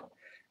play.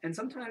 And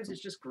sometimes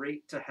it's just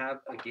great to have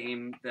a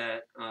game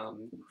that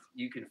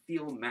you can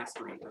feel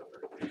mastery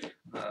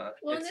over.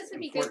 Well, and this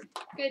would be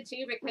good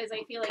too, because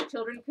I feel like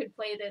children could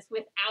play this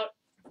without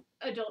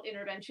adult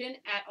intervention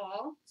at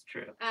all. It's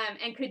true.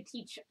 And could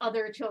teach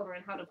other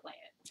children how to play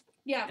it.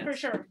 Yeah, yes. For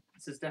sure.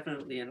 This is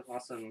definitely an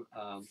awesome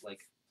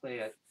play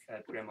at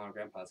Grandma and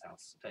Grandpa's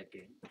house type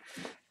game.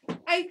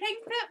 I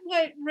think that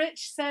what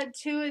Rich said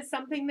too is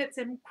something that's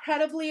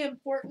incredibly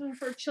important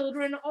for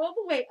children all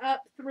the way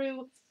up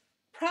through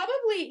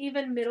probably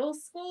even middle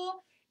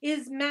school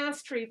is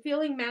mastery,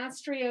 feeling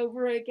mastery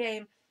over a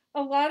game.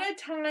 A lot of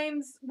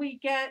times we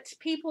get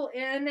people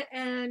in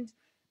and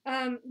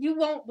you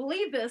won't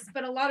believe this,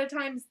 but a lot of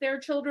times their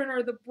children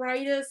are the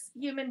brightest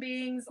human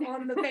beings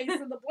on the face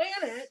of the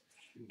planet.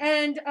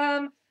 And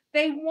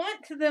they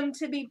want them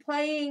to be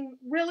playing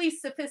really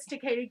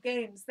sophisticated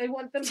games. They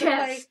want them to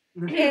play,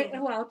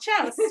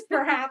 chess,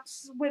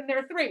 perhaps, when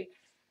they're 3.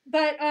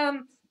 But,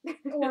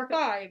 or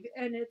 5,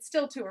 and it's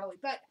still too early.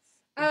 But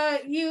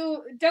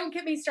you don't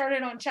get me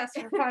started on chess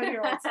for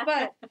 5-year-olds.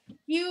 But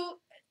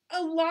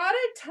a lot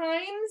of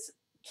times,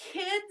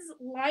 kids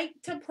like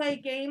to play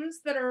games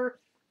that are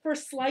for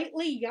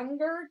slightly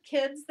younger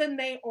kids than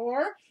they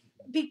are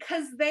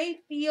because they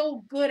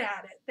feel good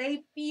at it.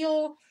 They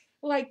feel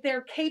like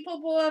they're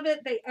capable of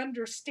it. They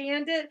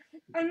understand it.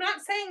 I'm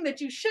not saying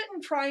that you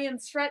shouldn't try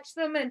and stretch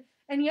them,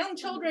 and young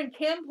children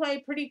can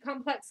play pretty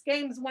complex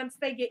games once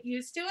they get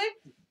used to it,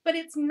 but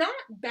it's not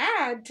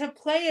bad to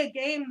play a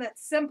game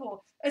that's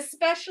simple,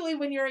 especially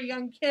when you're a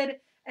young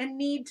kid and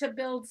need to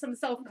build some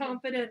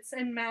self-confidence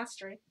and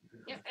mastery.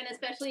 Yep, and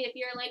especially if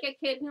you're like a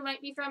kid who might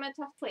be from a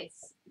tough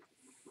place.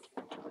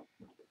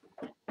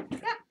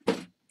 Yeah.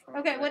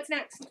 Okay, what's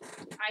next?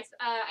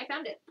 I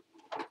found it.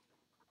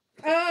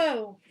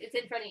 Oh. It's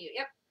in front of you.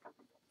 Yep.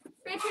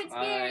 Richard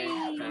Scary.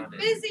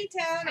 Busy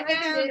Town. I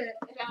found it.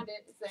 I found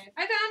it. It's there.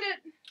 I found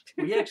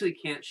it. We actually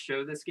can't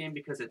show this game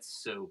because it's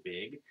so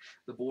big.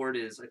 The board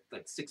is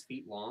like 6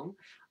 feet long,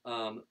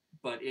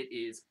 but it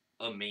is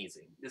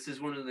amazing. This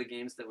is one of the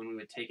games that when we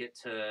would take it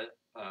to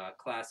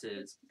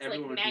classes,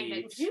 everyone would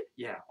be,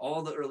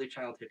 all the early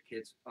childhood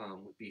kids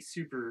would be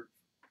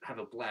have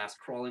a blast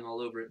crawling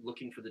all over it,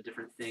 looking for the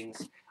different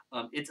things.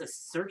 It's a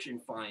search and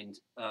find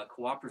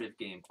cooperative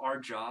game. Our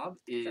job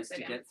is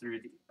to get through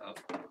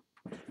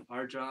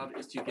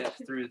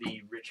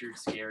the Richard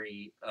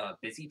Scary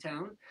Busy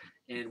Town,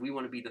 and we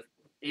want to be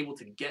able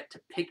to get to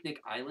Picnic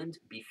Island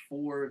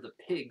before the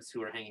pigs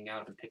who are hanging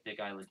out at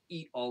Picnic Island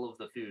eat all of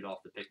the food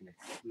off the picnic.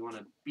 We want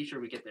to be sure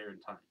we get there in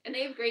time. And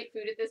they have great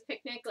food at this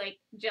picnic, like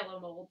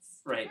Jell-O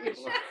molds. Right. Which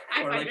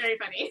I find very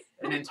funny.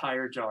 An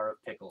entire jar of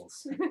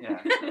pickles.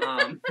 Yeah.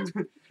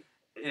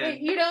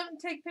 Wait, you don't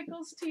take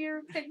pickles to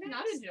your picnics?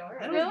 Not a jar.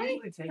 I don't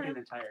usually take an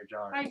entire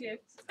jar. I do.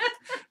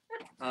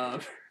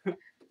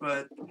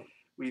 But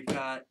we've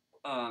got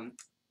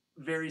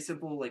very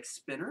simple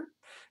spinner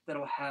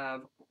that'll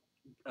have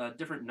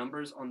different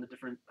numbers on the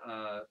different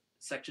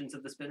sections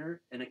of the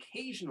spinner, and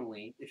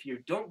occasionally, if you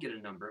don't get a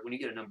number, when you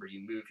get a number, you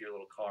move your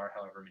little car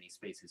however many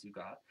spaces you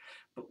got.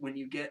 But when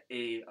you get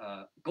a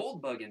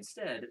gold bug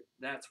instead,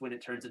 that's when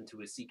it turns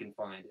into a seek and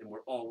find, and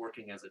we're all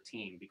working as a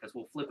team because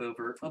we'll flip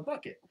over a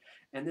bucket,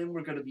 and then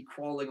we're going to be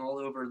crawling all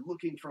over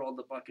looking for all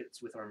the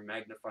buckets with our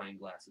magnifying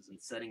glasses and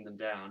setting them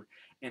down.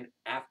 And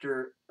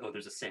after,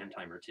 there's a sand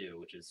timer too,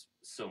 which is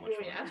so much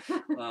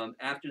fun. Yeah.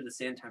 After the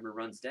sand timer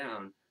runs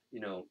down,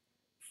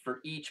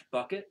 for each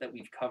bucket that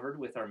we've covered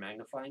with our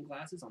magnifying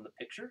glasses on the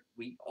picture,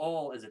 we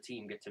all as a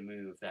team get to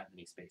move that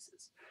many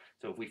spaces.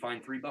 So if we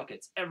find 3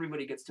 buckets,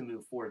 everybody gets to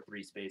move forward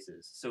 3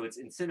 spaces. So it's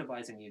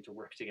incentivizing you to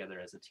work together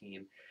as a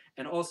team.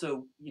 And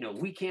also,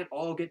 we can't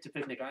all get to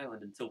Picnic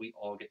Island until we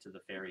all get to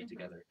the ferry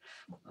together.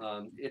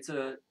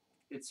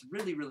 It's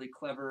really, really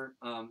clever.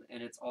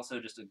 And it's also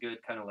just a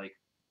good kind of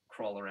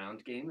crawl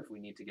around game if we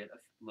need to get a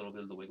little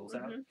bit of the wiggles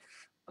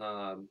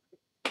out.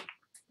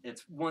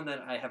 It's one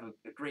that I have a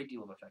great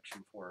deal of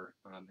affection for,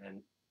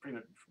 and pretty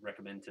much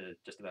recommend to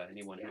just about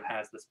anyone who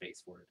has the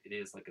space for it. It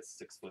is like a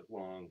 6-foot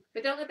long.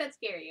 But don't let that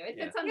scare you. It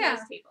fits on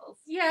most tables.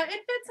 Yeah, it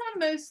fits on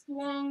most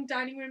long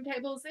dining room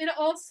tables. It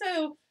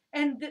also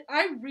And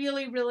I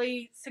really,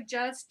 really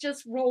suggest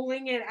just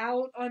rolling it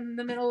out on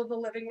the middle of the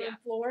living room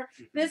floor.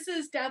 This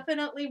is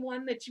definitely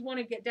one that you want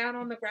to get down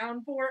on the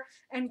ground for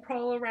and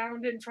crawl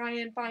around and try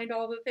and find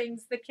all the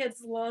things. The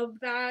kids love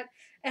that.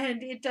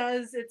 And it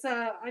does, it's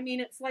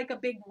like a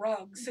big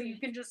rug. So you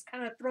can just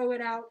kind of throw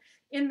it out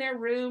in their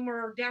room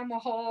or down the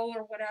hall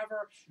or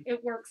whatever.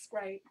 It works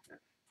great.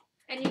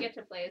 And you get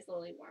to play as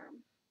Lily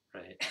Worm.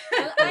 Right.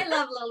 I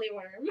love Lily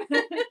Worm.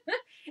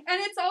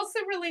 And it's also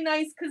really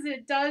nice because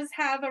it does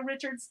have a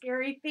Richard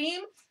Scarry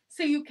theme.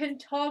 So you can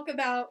talk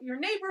about your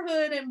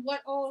neighborhood and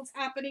what all's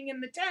happening in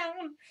the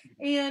town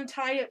and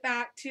tie it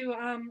back to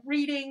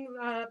reading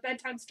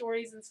bedtime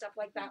stories and stuff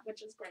like that,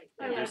 which is great.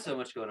 Yeah, there's so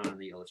much going on in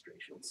the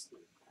illustrations.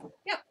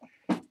 Yep.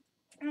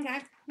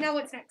 Okay. Now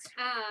what's next?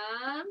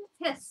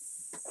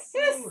 Hiss.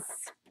 Hiss.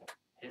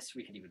 Hiss,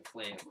 we could even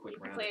play a quick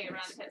round. Play a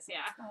round of Hiss,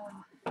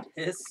 yeah.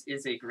 Hiss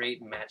is a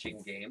great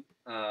matching game.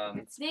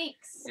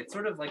 Snakes. It's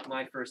sort of like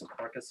My First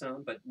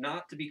Carcassonne, but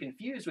not to be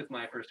confused with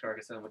My First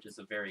Carcassonne, which is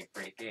a very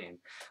great game.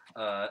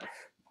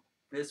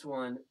 This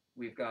one,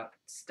 we've got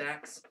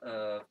stacks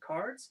of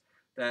cards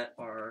that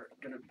are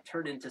going to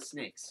turn into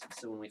snakes.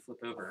 So when we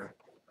flip over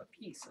a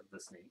piece of the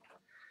snake,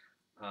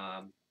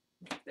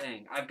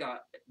 bang, I've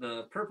got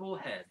the purple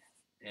head,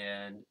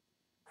 and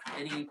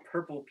any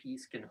purple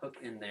piece can hook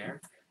in there.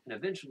 And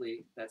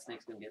eventually, that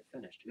snake's going to get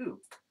finished. Ooh.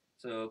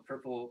 So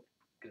purple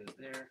goes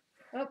there.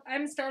 Oh,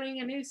 I'm starting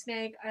a new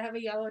snake. I have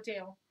a yellow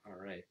tail. All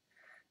right.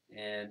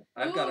 And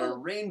I've got a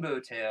rainbow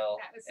tail.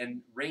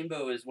 And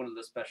rainbow is one of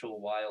the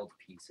special wild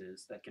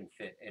pieces that can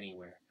fit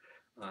anywhere.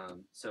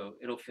 So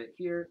it'll fit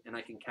here. And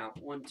I can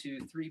count 1,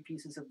 2, 3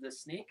 pieces of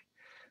this snake.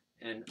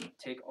 And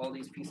take all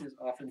these pieces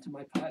off into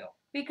my pile.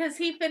 Because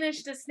he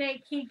finished a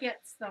snake, he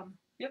gets them.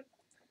 Yep.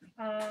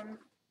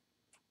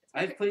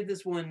 I've played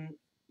this one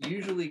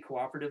usually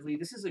cooperatively.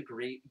 This is a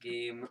great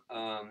game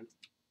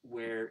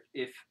where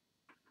if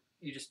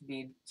you just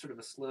need sort of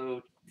a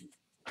slow,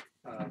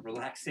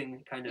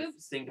 relaxing kind of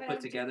thing to put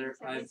together,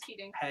 I've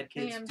had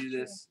kids do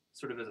this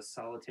sort of as a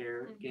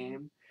solitaire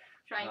game.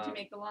 Trying to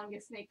make the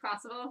longest snake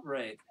possible.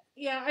 Right.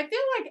 Yeah, I feel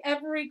like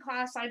every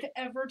class I've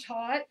ever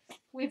taught,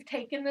 we've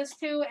taken this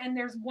to, and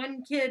there's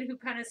one kid who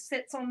kind of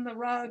sits on the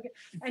rug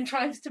and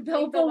tries to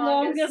build the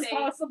longest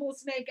possible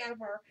snake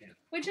ever,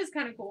 which is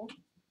kind of cool.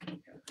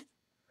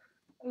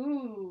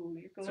 Ooh,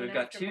 you're going so we've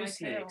got after 2 my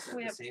snakes tail. at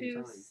We the have same 2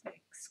 time.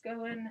 snakes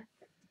going.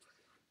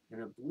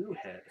 And a blue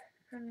head.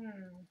 That's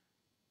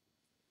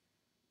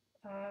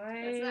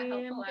not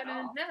helpful at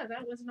all. No,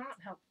 that was not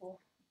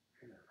helpful.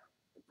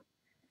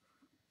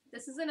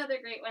 This is another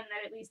great one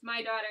that at least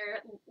my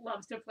daughter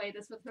loves to play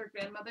this with her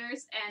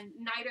grandmothers, and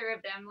neither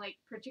of them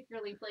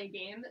particularly play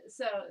games.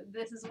 So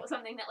this is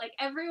something that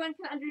everyone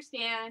can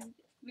understand.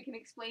 We can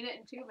explain it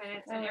in 2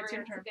 minutes, and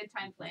everyone has a good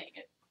time playing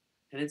it.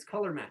 And it's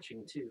color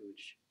matching too,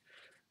 which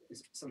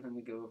is something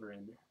we go over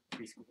in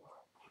preschool.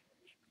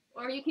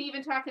 Or you can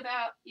even talk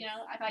about,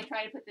 if I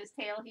try to put this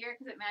tail here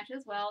because it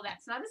matches well,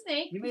 that's not a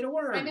snake. You made a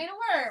worm. I made a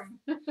worm.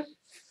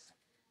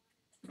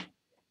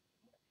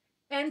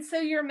 And so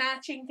you're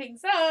matching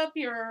things up,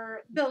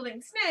 you're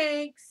building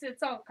snakes,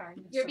 it's all kinds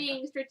of You're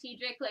being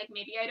strategic,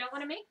 maybe I don't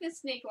want to make this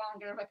snake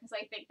longer because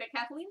I think that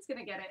Kathleen's going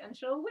to get it and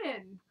she'll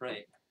win.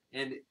 Right.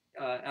 And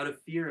out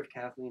of fear of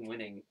Kathleen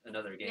winning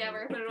another game,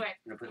 we're going to put it away.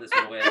 We're going to put this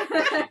one away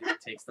before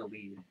she takes the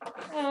lead.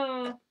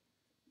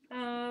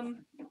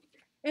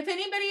 If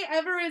anybody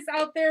ever is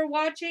out there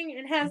watching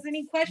and has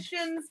any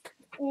questions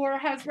or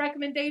has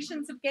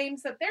recommendations of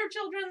games that their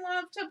children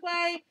love to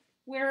play,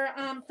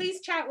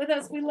 please chat with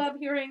us. We love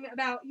hearing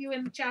about you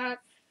in the chat.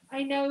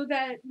 I know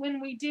that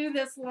when we do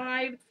this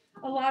live,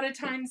 a lot of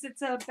times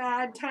it's a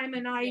bad time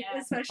of night,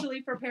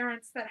 especially for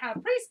parents that have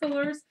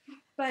preschoolers.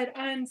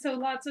 And so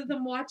lots of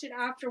them watch it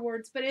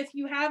afterwards. But if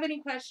you have any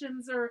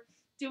questions or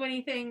do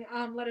anything,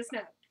 let us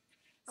know.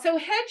 So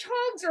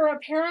hedgehogs are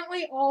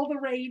apparently all the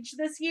rage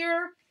this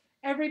year.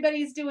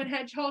 Everybody's doing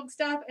hedgehog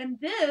stuff. And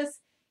this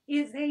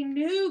is a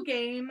new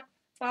game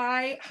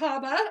by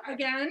Haba,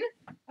 again,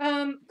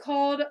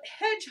 called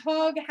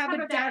Hedgehog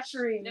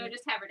Haberdashery. No,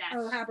 just Haberdash.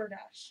 Oh,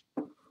 Haberdash.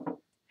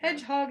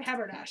 Hedgehog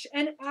Haberdash.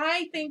 And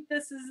I think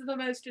this is the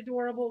most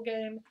adorable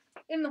game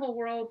in the whole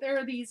world. There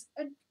are these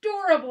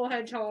adorable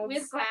hedgehogs.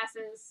 With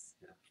glasses.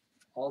 Yeah.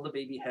 All the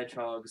baby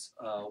hedgehogs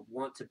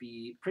want to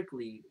be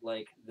prickly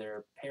like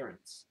their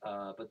parents,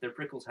 but their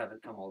prickles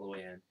haven't come all the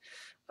way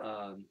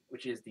in,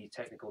 which is the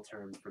technical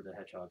term for the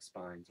hedgehog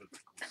spines or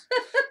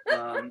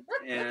prickles.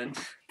 And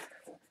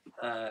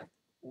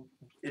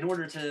in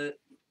order to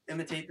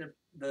imitate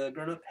the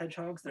grown-up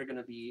hedgehogs, they're going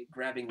to be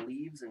grabbing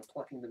leaves and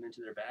plucking them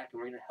into their back, and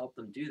we're going to help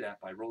them do that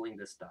by rolling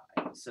this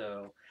die.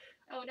 So,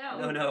 oh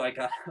no, no, I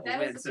got a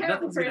win. So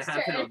nothing's going to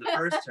happen on the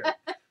first turn.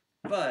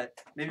 But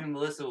maybe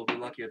Melissa will be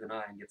luckier than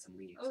I and get some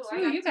leaves. Oh,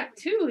 you got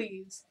 2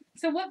 leaves.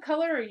 So what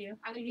color are you?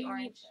 I'm going to be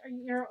orange.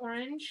 You're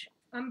orange?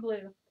 I'm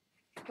blue.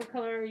 What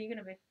color are you going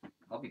to be?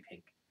 I'll be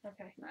pink.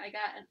 Okay. I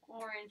got an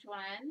orange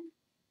one.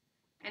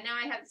 And now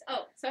I have,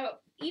 so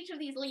each of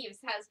these leaves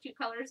has 2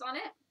 colors on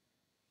it.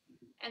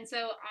 And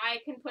so I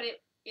can put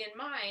it in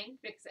mine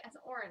because it has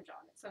orange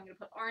on it. So I'm going to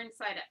put orange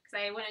side up because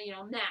I want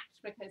to, match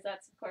because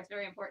that's, of course,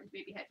 very important to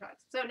baby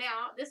hedgehogs. So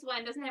now this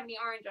one doesn't have any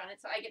orange on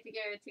it, so I get to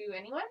give it to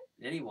anyone?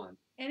 Anyone.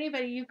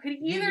 Anybody. You could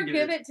You either can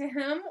give it to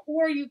him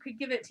or you could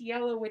give it to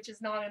Yellow, which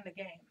is not in the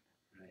game.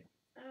 Right.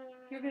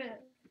 You're going to...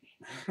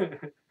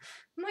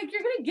 I'm like,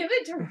 you're going to give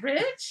it to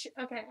Rich?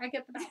 Okay, I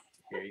get the die.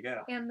 Here you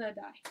go. And the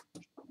die.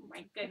 Oh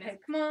my goodness. Okay,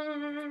 come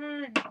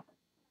on.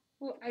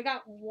 Ooh, I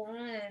got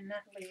one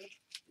lead.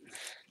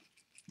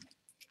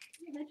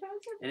 Hedgehogs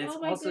are, And it's oh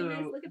my also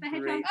goodness, look at the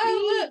great. hedgehog.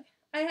 Oh, look.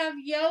 I have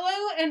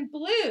yellow and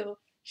blue.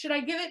 Should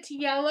I give it to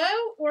Yellow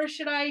or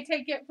should I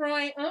take it for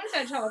my own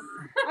hedgehog?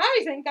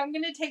 I think I'm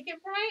going to take it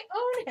for my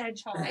own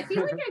hedgehog. I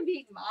feel like I'm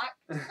being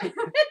mocked.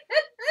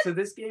 So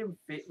this game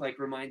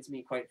reminds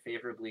me quite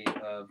favorably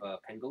of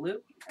Pengaloo.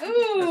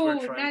 Ooh,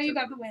 trying now you to-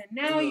 got the win.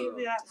 Now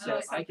you got So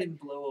I something. can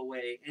blow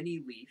away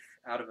any leaf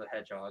out of a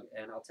hedgehog,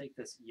 and I'll take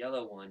this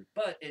yellow one,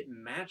 but it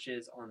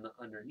matches on the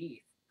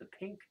underneath the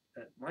pink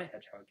that my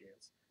hedgehog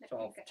is. So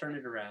I'll turn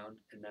it around,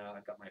 and now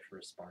I've got my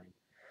first spine.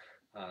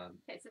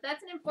 Okay, so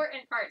that's an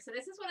important part. So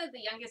this is one of the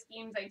youngest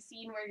games I've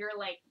seen where you're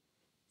like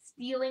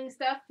stealing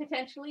stuff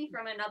potentially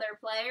from another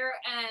player,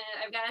 and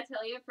I've got to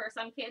tell you, for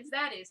some kids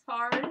that is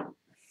hard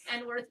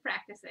and worth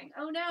practicing.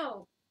 Oh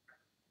no.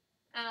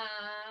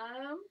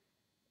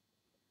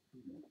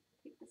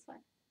 Take this one.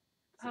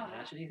 Does it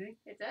match anything?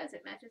 It does.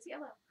 It matches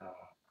yellow.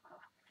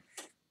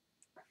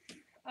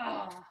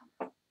 Oh,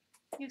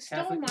 you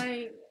stole Kathleen.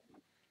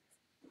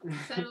 my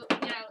So,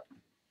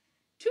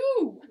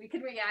 two. we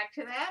could react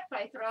to that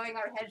by throwing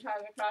our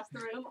hedgehog across the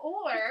room,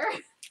 or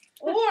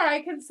Or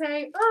I can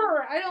say,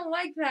 I don't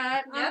like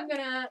that. Yep. I'm going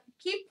to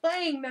keep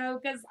playing, though,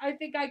 because I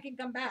think I can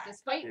come back.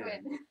 despite Yeah.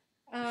 win.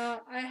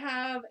 I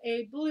have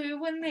a blue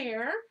one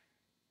there.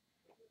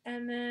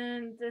 And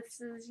then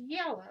this is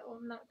yellow.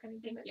 I'm not going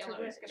to give it Yellow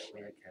to is Rich. gonna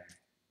win. Okay.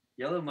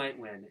 Yellow might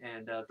win,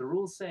 and the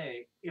rules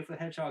say if a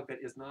hedgehog that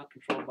is not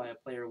controlled by a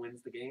player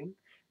wins the game,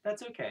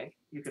 that's okay.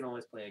 You can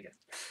always play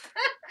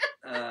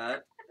again.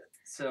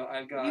 So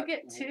I've got... You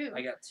get two.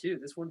 I got two.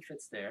 This one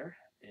fits there,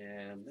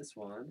 and this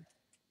one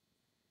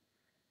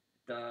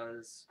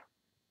does...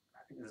 I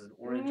think this is an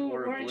orange Ooh,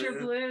 or a orange blue. or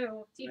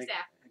blue. Team Like,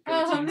 staff.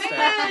 go Oh, team man,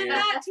 staff here.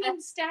 not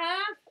team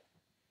staff.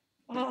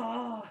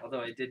 Oh.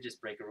 Although I did just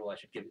break a rule, I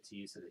should give it to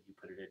you so that you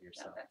put it in No,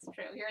 yourself. that's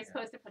true. You're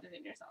supposed to put it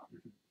in yourself.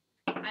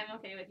 I'm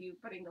okay with you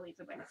putting the leaves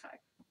in my hedgehog.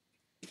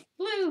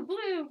 Blue,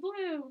 blue,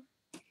 blue.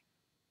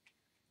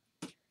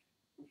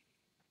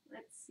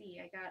 Let's see.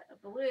 I got a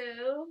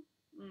blue.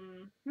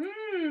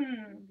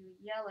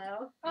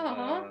 Yellow.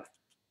 Uh-huh.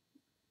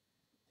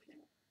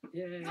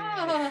 Yay.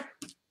 Oh.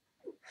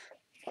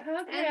 Okay,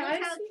 And I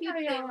look how see cute how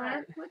they y'all are.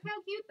 are. Look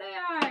how cute they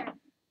are.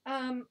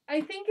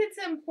 I think it's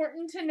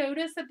important to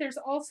notice that there's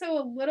also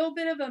a little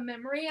bit of a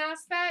memory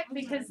aspect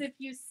because if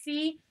you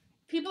see,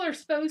 people are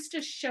supposed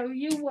to show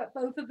you what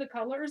both of the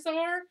colors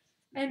are,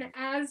 and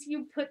as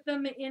you put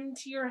them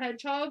into your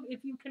hedgehog, if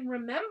you can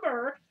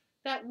remember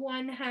that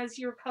one has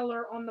your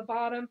color on the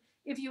bottom,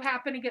 if you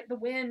happen to get the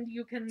wind,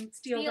 you can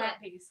steal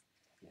that piece.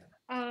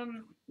 Yeah.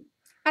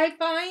 I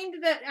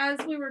find that as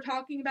we were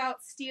talking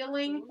about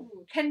stealing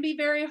Ooh. can be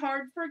very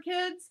hard for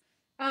kids.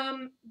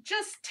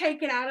 Just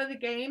take it out of the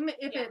game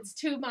if it's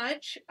too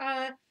much.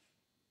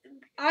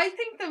 I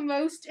think the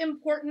most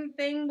important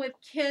thing with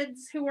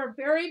kids who are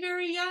very,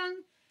 very young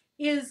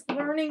is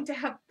learning to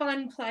have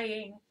fun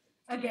playing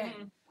a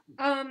game.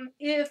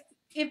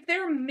 If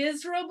they're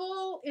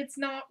miserable, it's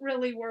not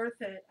really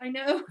worth it. I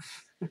know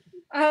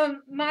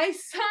my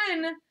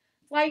son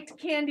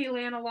liked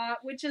Candyland a lot,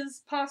 which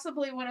is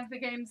possibly one of the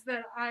games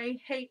that I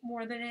hate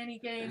more than any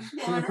game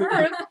on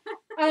earth.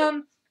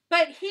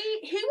 But he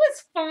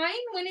was fine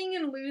winning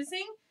and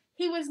losing.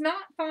 He was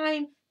not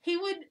fine. He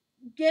would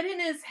get in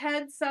his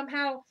head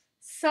somehow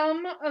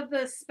some of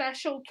the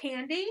special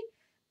candy,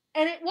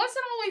 and it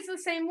wasn't always the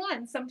same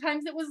one.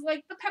 Sometimes it was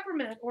like the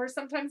peppermint, or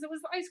sometimes it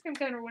was the ice cream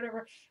cone or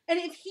whatever. And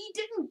if he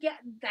didn't get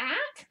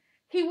that,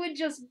 he would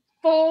just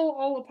fall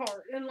all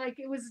apart, and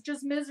it was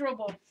just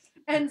miserable.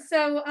 And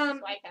so That's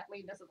why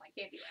Kathleen doesn't like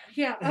Candyland.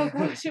 yeah, oh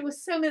gosh, it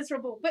was so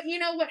miserable. But you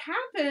know what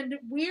happened?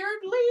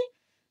 Weirdly,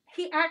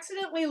 he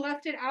accidentally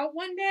left it out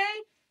one day,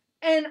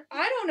 and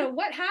I don't know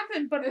what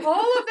happened, but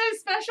all of those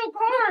special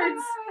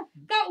cards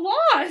got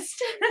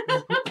lost.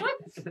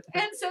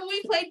 And so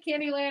we played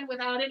Candyland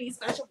without any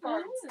special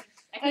cards.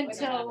 I hate when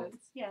that Until,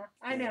 happens. yeah,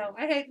 I know.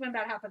 I hate when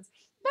that happens.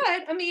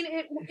 But, I mean,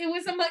 it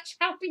was a much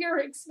happier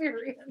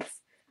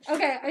experience.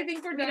 Okay, I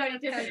think we're We done don't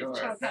with need to Hedgehog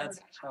Sure, that's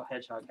Haberdash. how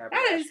Hedgehog Haberdash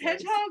That is was.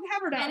 Hedgehog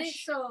Haberdash. And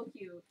it's so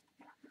cute.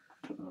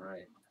 All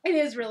right. It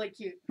is really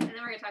cute. And then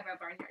we're going to talk about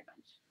Barnyard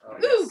Bunch. Oh,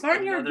 Ooh, yes,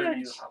 Barnyard another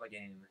new Bunch. Hava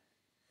game.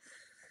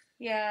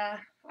 Yeah,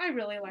 I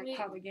really like We-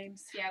 Hava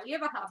games. Yeah, we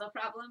have a Hava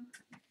problem.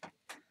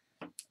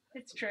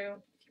 It's true.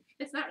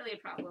 It's not really a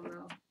problem,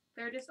 though.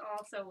 They're just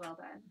all so well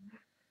done.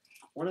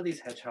 One of these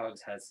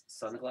hedgehogs has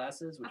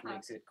sunglasses, which Uh-huh.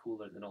 makes it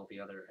cooler than all the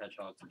other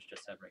hedgehogs, which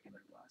just have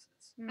regular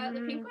glasses.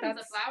 The pink one has a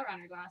That's- flower on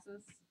her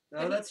glasses.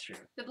 Oh, that's true.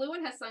 The blue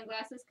one has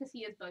sunglasses because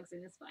he has bugs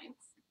in his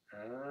spines.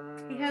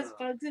 He has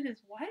bugs in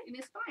his what? In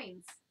his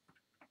spines.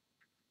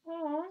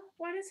 Aw,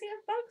 why does he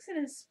have bugs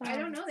in his spines? I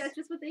don't know. That's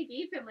just what they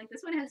gave him. Like,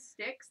 this one has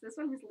sticks, this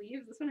one has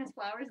leaves, this one has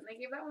flowers, and they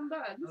gave that one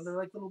bugs. Oh, they're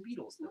like little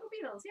beetles. Though. Little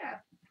beetles, yeah.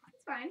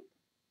 It's fine.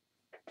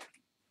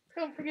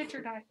 Don't forget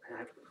your die.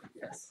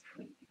 Yes.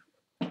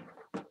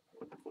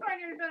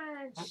 Barnyard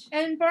Bunch.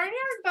 And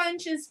Barnyard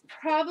Bunch is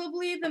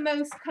probably the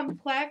most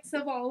complex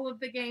of all of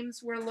the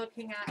games we're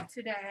looking at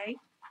today.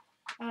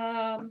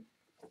 And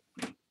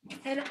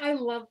I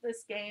love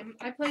this game.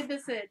 I played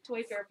this at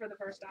Toy Fair for the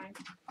first time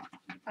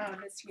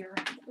this year.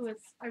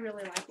 I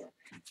really like it.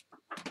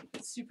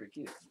 It's super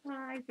cute.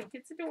 I think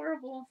it's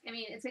adorable. I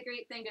mean, it's a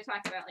great thing to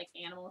talk about, like,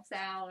 animal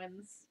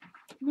sounds.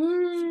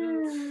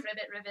 Mm.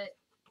 Ribbit.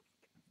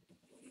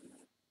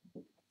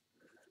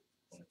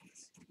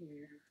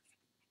 Here.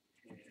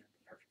 And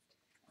perfect.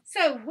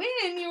 So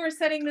when you are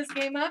setting this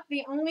game up,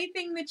 the only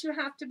thing that you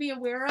have to be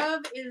aware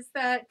of is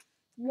that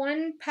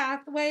one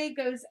pathway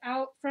goes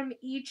out from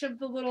each of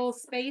the little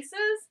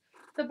spaces.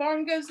 The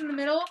barn goes in the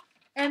middle,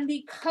 and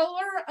the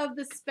color of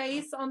the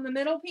space on the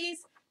middle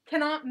piece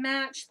cannot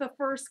match the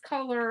first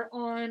color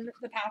on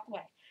the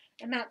pathway.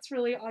 And that's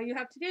really all you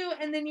have to do.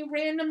 And then you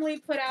randomly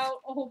put out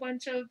a whole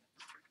bunch of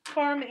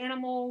farm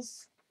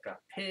animals. Got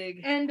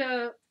pig. And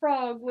a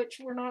frog, which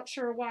we're not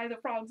sure why the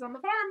frog's on the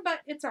farm, but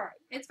it's all right.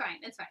 It's fine.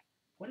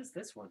 What is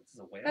this one? This is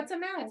a whale? That's a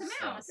mouse. It's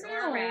a mouse. Oh,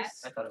 Or a rat.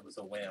 Mouse. I thought it was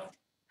a whale.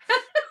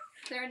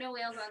 There are no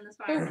whales on this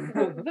farm.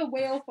 The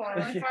whale Or farm.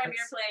 the farm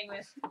you're playing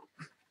with.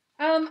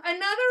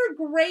 Another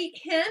great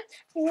hint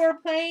for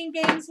playing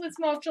games with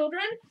small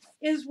children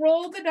is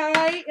roll the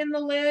die in the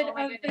lid Oh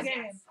my of the goodness,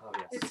 game. yes. Oh,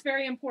 yes. It's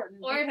very important.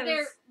 Or if because-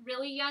 they're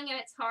really young and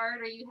it's hard,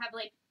 or you have,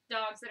 like,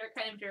 dogs that are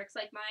kind of jerks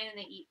like mine and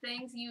they eat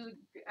things,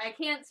 I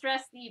can't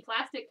stress the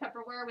plastic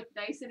Tupperware with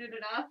dice in it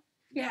enough.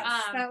 Yes,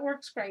 that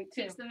works great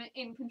too. Keeps them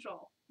in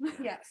control.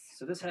 Yes.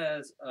 So this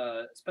has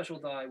a special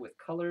die with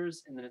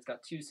colors, and then it's got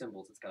two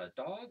symbols. It's got a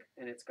dog,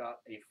 and it's got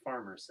a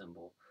farmer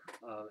symbol.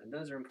 And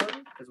those are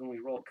important because when we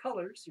roll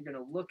colors, you're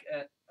going to look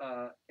at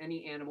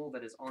any animal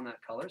that is on that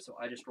color. So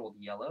I just rolled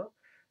yellow,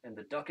 and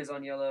the duck is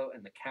on yellow,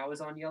 and the cow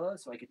is on yellow.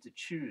 So I get to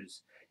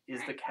choose,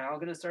 is the cow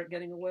going to start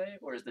getting away,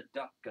 or is the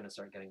duck going to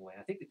start getting away?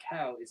 I think the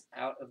cow is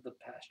out of the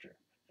pasture,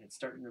 and it's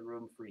starting to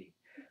roam free.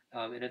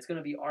 And it's going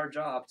to be our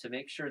job to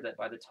make sure that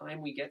by the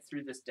time we get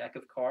through this deck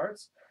of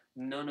cards,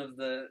 none of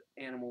the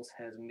animals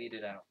has made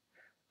it out.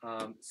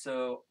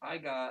 So I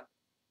got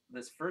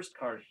this first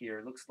card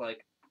here. Looks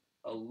like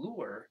a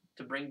lure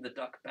to bring the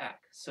duck back.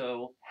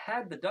 So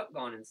had the duck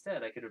gone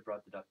instead, I could have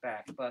brought the duck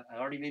back. But I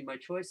already made my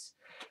choice.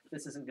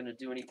 This isn't going to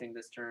do anything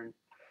this turn.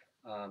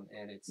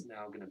 And it's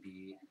now going to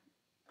be...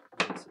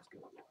 This is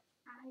good.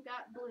 I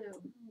got blue. I'm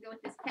gonna go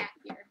with this cat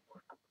here.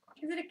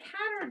 Is it a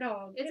cat or a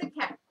dog? It's a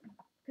cat.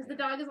 Because the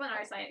dog is on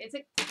our side. It's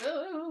a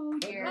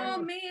here. Oh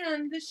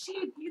man, the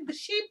sheep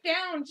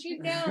down.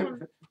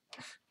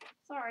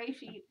 Sorry,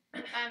 sheep.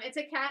 It's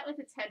a cat with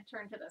its head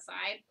turned to the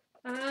side.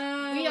 Oh,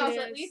 We it thought is.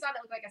 it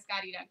looked like a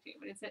Scotty duck too,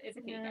 but it's a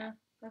kitty Yeah. cat.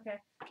 Okay.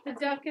 The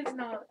duck is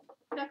not.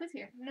 The duck was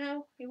here.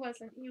 No, he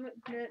wasn't. He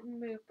didn't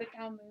move. The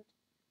cow moved.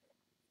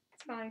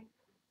 It's fine.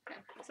 Okay,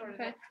 sort of.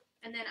 Okay. It.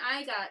 And then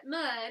I got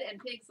mud, and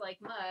pigs like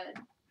mud.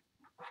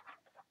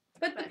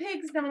 But the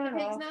pig's not The at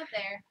pig's all. not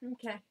there.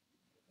 Okay.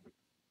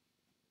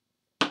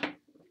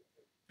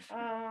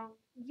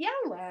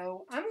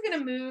 Yellow. I'm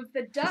gonna move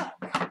the duck.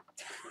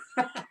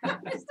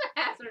 It's a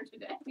hazard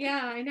today.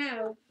 Yeah, I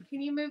know.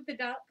 Can you move the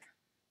duck,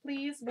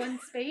 please? One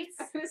space.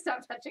 I'm gonna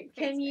stop touching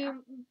pigs. Can now.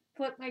 you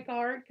flip my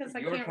card because I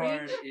Your can't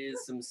card reach?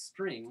 is some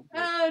string. with-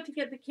 Oh, to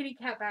get the kitty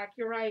cat back.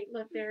 You're right.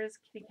 Look, there is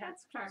kitty cat.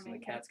 That's So charming.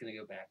 the cat's going to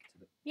go back to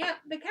the Yeah,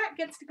 the cat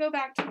gets to go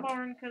back to the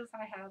barn because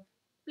I have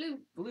Blue.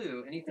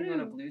 blue. Anything on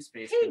a Blue. blue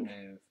space Pig.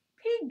 can move.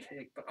 pig.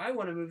 Pig, but I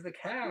want to move the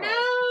cow.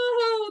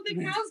 No, the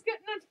cow's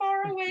getting as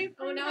far away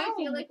from Oh, now I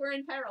feel home. like we're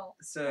in peril.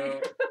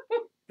 So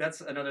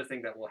that's another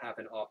thing that will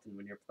happen often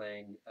when you're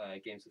playing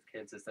games with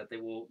kids is that they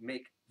will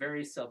make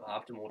very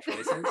suboptimal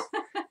choices.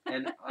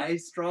 And I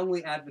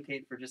strongly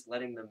advocate for just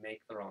letting them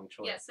make the wrong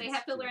choice. Yes, they and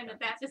have to see what learn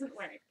that happens. doesn't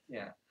work.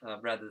 Yeah,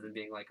 rather than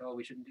being like, oh,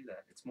 we shouldn't do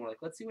that. It's more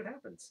like, let's see what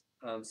happens.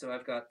 So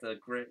I've got the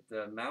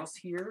mouse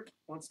here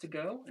wants to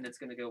go, and it's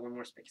going to go one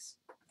more space.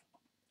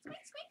 Squeak,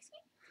 squeak,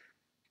 squeak.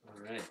 All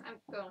right. I'm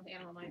going with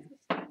animal noises.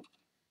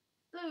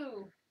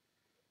 Blue.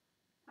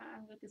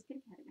 I'm with this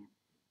kitty cat again.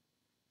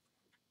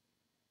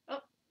 Oh,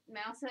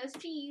 mouse has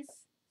cheese.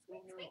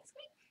 Squeak, squeak,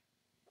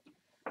 squeak.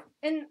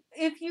 And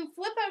if you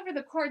flip over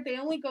the card, they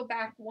only go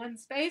back one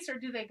space, or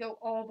do they go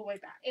all the way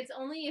back? It's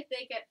only if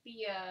they get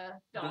the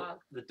dog.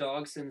 The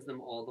dog sends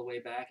them all the way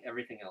back.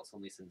 Everything else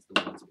only sends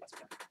them one space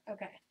back.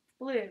 Okay,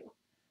 blue.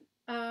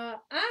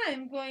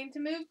 I'm going to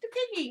move to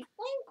Piggy.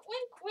 Wink,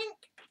 wink,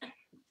 wink.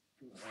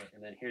 All right,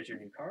 and then here's your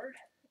new card.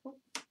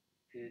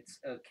 It's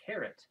a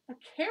carrot A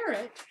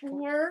carrot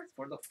for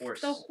for the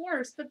horse. the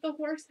horse, but the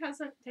horse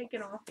hasn't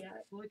taken off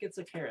yet. Well, it gets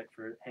a carrot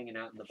for hanging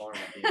out in the barn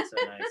and being so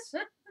nice.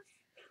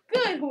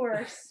 Good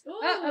horse. Ooh,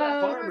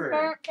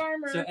 farmer.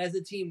 Farmer. So as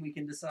a team, we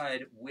can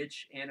decide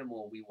which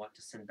animal we want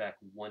to send back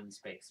one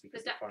space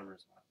because The duck. the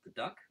farmer's wild. The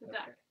duck? The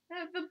duck.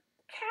 The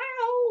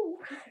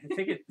Cow. I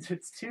think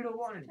it's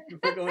 2-1. If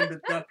we're going to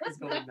duck, is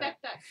going Duck, duck. duck,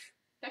 duck.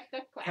 Duck,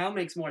 duck, quack. Cow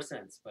makes more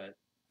sense, but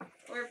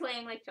We're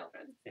playing like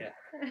children.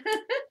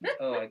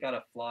 oh, I got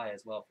a fly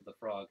as well for the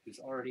frog, who's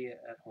already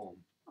at home.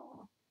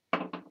 Oh.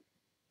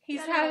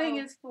 He's Hello. having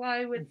his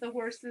fly with the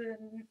horse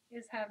and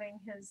is having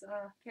his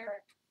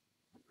carrot.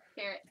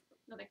 Carrot.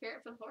 Another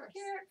carrot for the horse.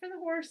 Carrot for the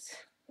horse.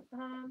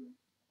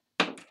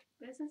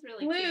 This is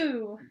really cute.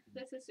 Blue.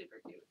 This is super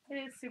cute. It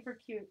is super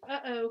cute.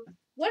 Uh-oh.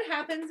 What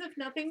happens if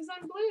nothing's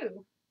on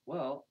blue?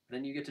 Well,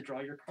 then you get to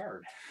draw your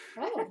card.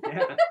 Oh,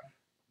 Yeah,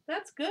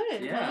 that's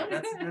good. yeah,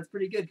 huh? that's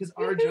pretty good because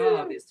our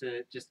job is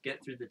to just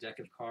get through the deck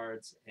of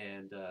cards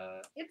and.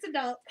 It's a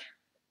duck.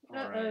 all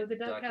Uh-oh, right, the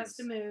duck has is-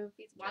 to move.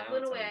 He's now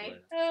wobbling it's on away.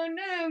 blue. Oh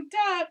no,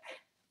 duck!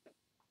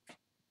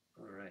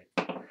 All right,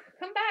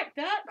 Come back,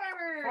 duck!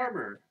 Farmer.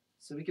 farmer.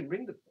 So we can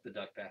bring the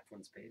duck back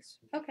one space.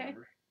 Okay.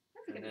 Farmer.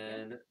 That's a And good idea.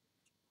 then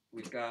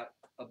we've got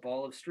a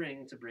ball of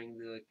string to bring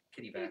the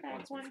kitty Get back,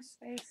 back one one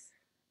space. space.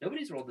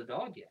 Nobody's rolled the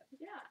dog yet.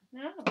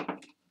 Yeah. No.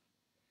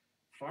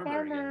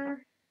 Farmer, again.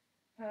 Farmer.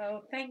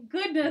 Oh, thank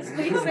goodness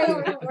we So said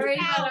we're worried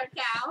about our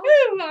cow.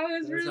 Woo, I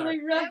was Those really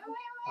Wait, rough. wait,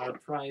 wait, Our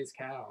prize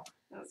cow.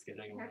 That's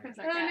getting wait. away. Here comes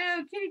Oh our cat.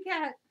 no, kitty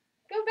cat.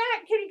 Go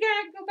back, kitty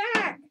cat, go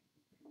back.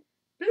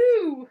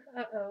 Blue.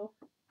 Uh-oh.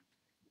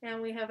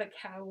 Now we have a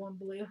cow on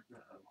blue.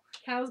 Uh-oh.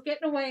 Cow's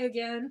getting away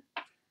again.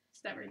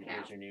 Stubborn And cow.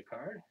 here's your new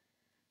card.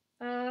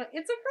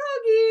 It's a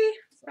froggy.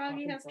 It's a Froggy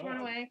fucking has to run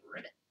frog. away.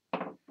 Ribbit.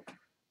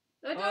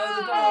 The Oh,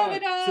 dog. the dog.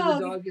 the So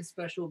dog. the dog is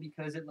special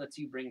because it lets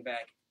you bring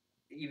back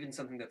even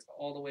something that's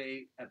all the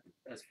way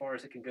as far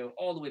as it can go,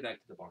 all the way back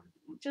to the barn.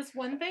 Just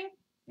one thing?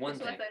 One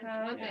Just thing.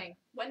 One Yeah. thing.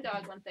 One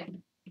dog, one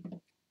thing.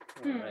 All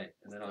right,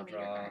 and then I'll Still need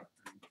your draw. card.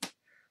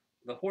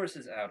 The horse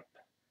is out.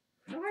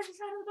 The horse is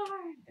out of the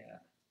barn.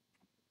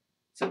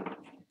 So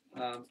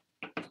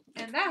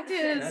And that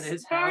that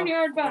is how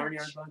Barnyard Bunch.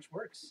 Barnyard Bunch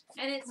works.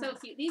 And it's so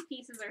cute. These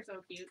pieces are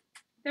so cute.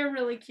 They're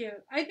really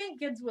cute. I think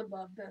kids would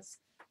love this.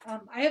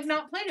 I have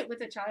not played it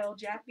with a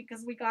child yet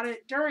because we got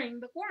it during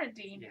the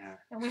quarantine Yeah.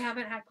 and we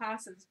haven't had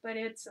classes. But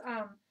it's,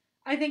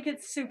 I think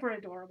it's super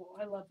adorable.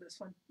 I love this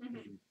one.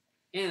 Mm-hmm.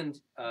 And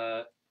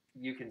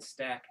you can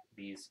stack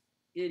these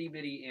itty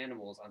bitty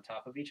animals on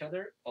top of each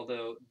other.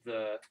 Although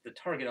the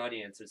target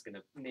audience is going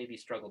to maybe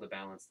struggle to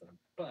balance them.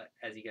 But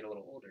as you get a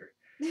little older,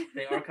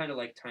 they are kind of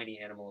like tiny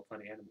animal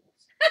fun animals.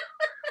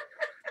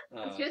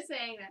 I was just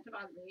saying that to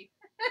bother me.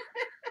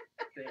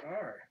 They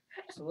are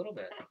just a little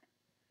bit.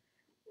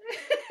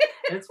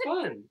 It's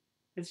fun.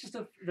 It's just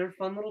they're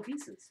fun little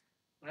pieces.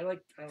 I like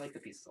the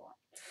pieces a lot.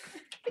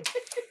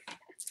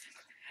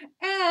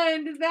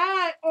 And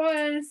that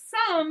was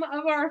some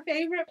of our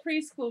favorite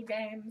preschool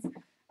games.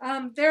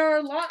 There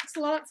are lots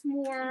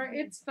more.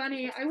 It's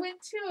funny. I went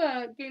to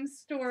a game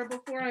store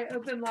before I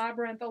opened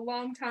Labyrinth a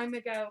long time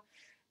ago.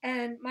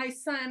 And my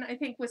son, I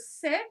think, was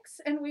 6.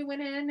 And we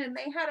went in and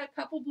they had a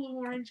couple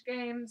blue-orange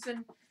games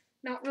and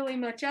not really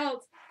much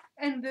else.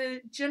 And the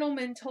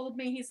gentleman told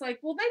me, he's like,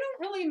 well, they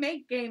don't really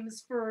make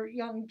games for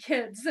young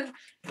kids. And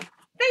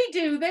they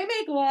do. They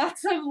make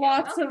lots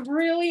of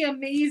really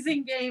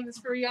amazing games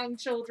for young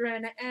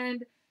children.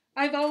 And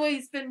I've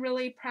always been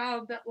really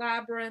proud that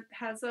Labyrinth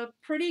has a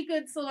pretty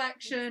good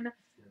selection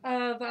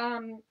of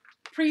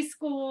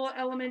preschool,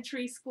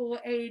 elementary school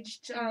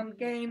aged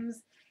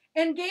games.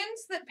 And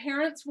games that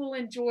parents will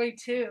enjoy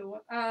too.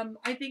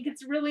 I think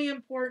it's really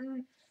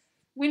important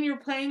when you're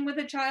playing with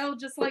a child,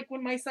 just like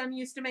when my son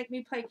used to make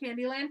me play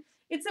Candyland,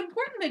 it's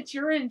important that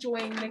you're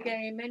enjoying the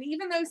game. And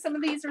even though some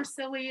of these are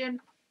silly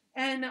and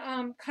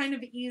kind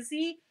of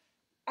easy,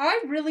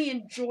 I really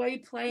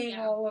enjoy playing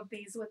all of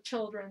these with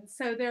children.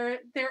 So there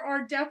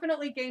are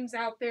definitely games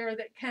out there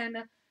that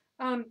can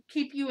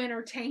keep you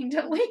entertained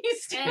at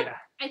least. And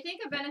I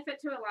think a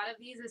benefit to a lot of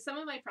these is some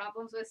of my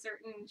problems with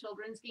certain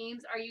children's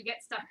games are you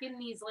get stuck in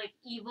these like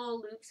evil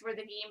loops where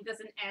the game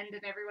doesn't end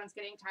and everyone's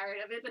getting tired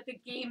of it, but the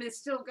game is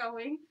still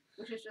going,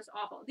 which is just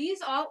awful.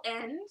 These all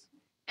end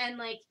and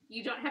like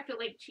you don't have to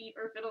like cheat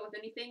or fiddle with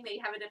anything. They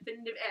have a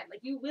definitive end.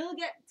 Like you will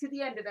get to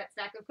the end of that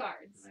stack of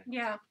cards.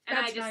 Yeah, And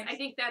that's nice. I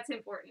think that's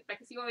important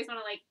because you always want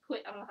to like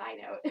quit on a high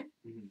note.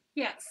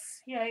 Yes.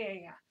 Yeah.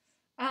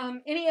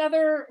 Any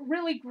other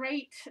really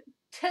great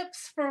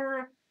tips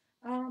for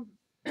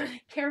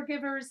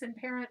caregivers and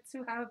parents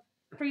who have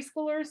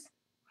preschoolers?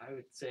 I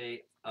would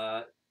say,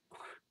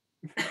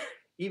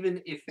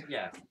 even if,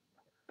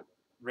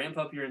 ramp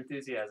up your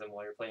enthusiasm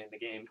while you're playing the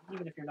game,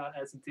 even if you're not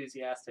as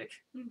enthusiastic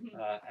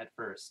at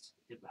first.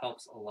 It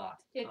helps a lot.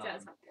 It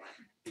does help a lot.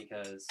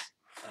 Because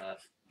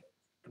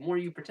the more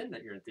you pretend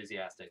that you're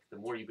enthusiastic, the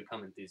more you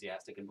become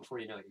enthusiastic, and before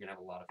you know it, you're going to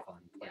have a lot of fun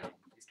playing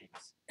these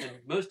games. And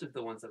most of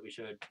the ones that we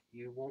showed,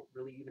 you won't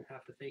really even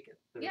have to fake it.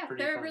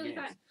 They're fun really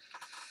games. fun.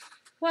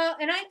 Well,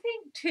 and I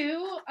think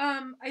too,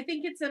 I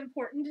think it's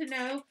important to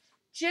know,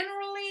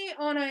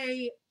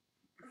 generally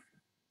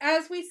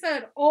as we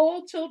said,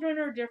 all children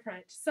are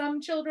different.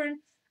 Some children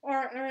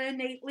are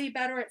innately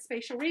better at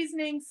spatial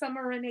reasoning. Some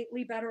are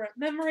innately better at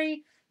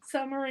memory.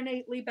 Some are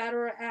innately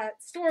better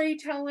at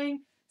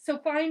storytelling. So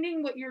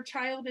finding what your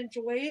child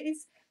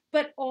enjoys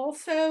but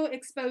also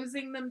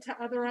exposing them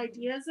to other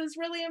ideas is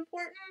really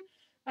important.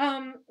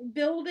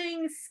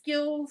 Building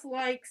skills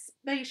like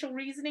spatial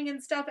reasoning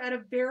and stuff at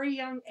a very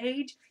young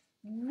age,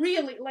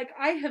 really, like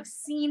I have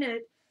seen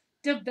it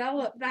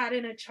develop that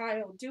in a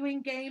child.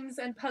 Doing games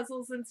and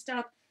puzzles and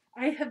stuff,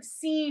 I have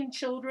seen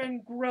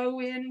children grow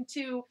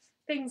into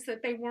things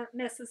that they weren't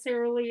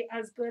necessarily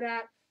as good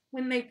at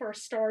when they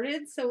first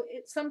started. So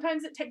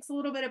sometimes it takes a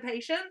little bit of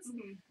patience.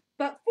 Mm-hmm.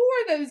 But for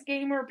those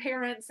gamer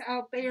parents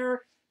out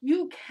there,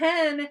 you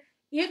can,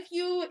 if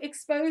you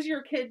expose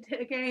your kid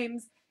to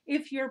games,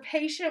 if you're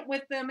patient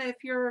with them, if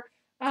you're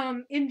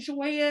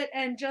enjoy it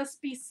and just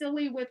be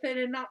silly with it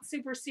and not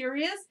super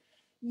serious,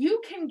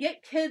 you can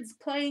get kids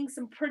playing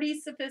some pretty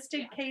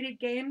sophisticated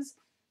games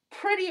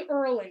pretty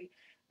early.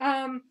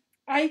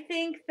 I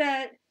think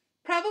that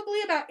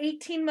probably about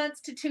 18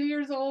 months to 2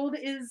 years old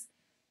is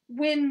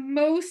when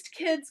most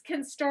kids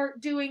can start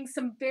doing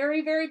some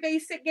very, very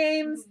basic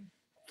games.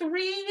 Mm-hmm.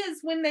 3 is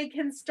when they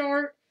can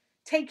start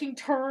taking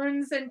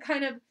turns and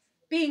kind of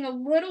being a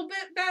little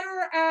bit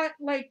better at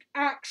like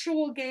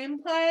actual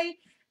gameplay.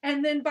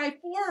 And then by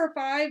 4 or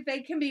 5,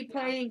 they can be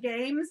playing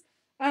games.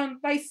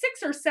 By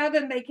 6 or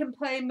 7, they can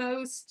play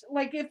most.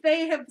 Like if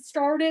they have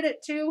started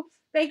at 2,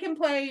 they can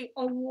play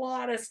a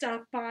lot of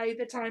stuff by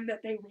the time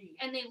that they read.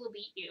 And they will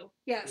beat you.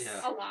 Yes.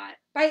 Yeah. A lot.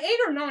 By 8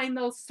 or 9,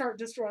 they'll start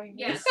destroying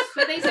you. Yes.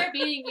 But they start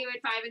beating you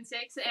at 5 and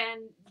 6,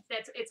 and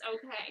it's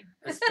okay.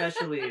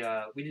 Especially,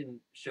 we didn't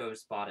show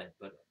Spot It,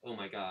 but oh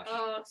my gosh.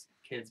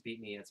 Kids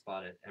beat me at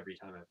Spot It every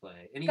time I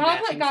play. Any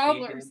Goblet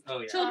Gobblers. Oh,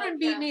 yeah. Children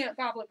beat me at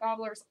Goblet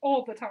Gobblers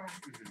all the time.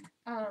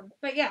 Mm-hmm.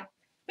 But yeah.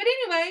 But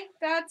anyway,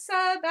 that's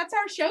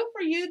our show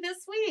for you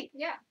this week.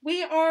 Yeah.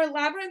 We are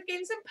Labyrinth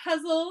Games and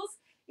Puzzles.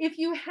 If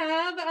you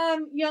have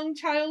young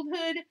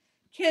childhood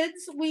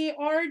kids, we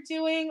are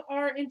doing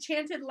our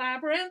Enchanted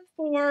Labyrinth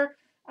for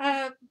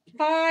 5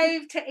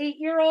 to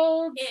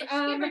 8-year-olds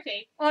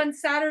on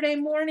Saturday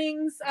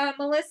mornings.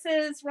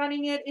 Melissa's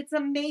running it. It's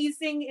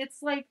amazing.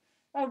 It's like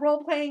a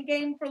role-playing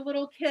game for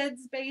little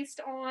kids based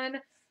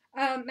on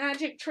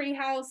Magic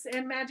Treehouse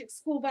and Magic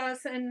School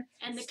Bus and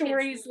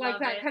stories like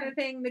that kind of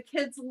thing. The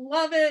kids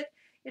love it.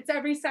 It's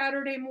every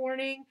Saturday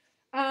morning.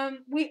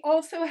 We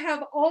also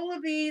have all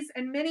of these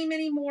and many,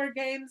 many more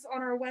games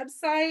on our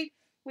website,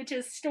 which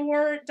is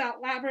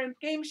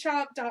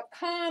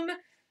store.labyrinthgameshop.com.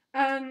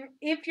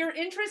 If you're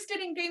interested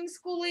in game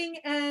schooling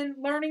and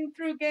learning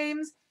through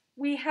games,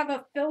 we have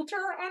a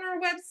filter on our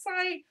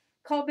website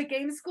called the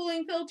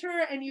Gameschooling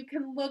filter, and you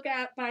can look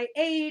at by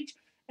age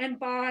and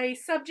by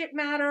subject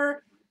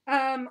matter.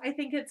 I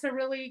think it's a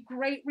really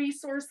great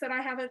resource that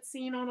I haven't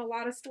seen on a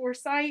lot of store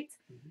sites.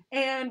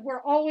 And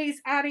we're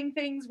always adding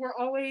things. We're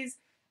always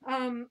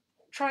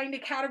trying to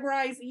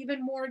categorize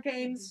even more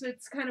games.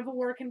 It's kind of a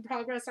work in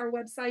progress. Our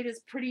website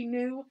is pretty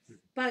new,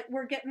 but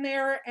we're getting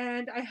there,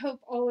 and I hope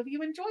all of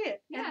you enjoy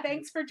it. Yeah. And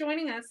thanks for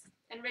joining us.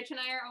 And Rich and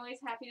I are always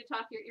happy to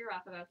talk your ear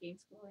off about game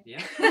schooling.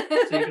 Yeah.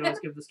 So you can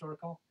always give the store a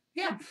call.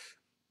 Yeah.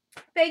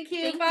 Thank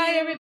you. Bye,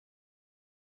 everybody.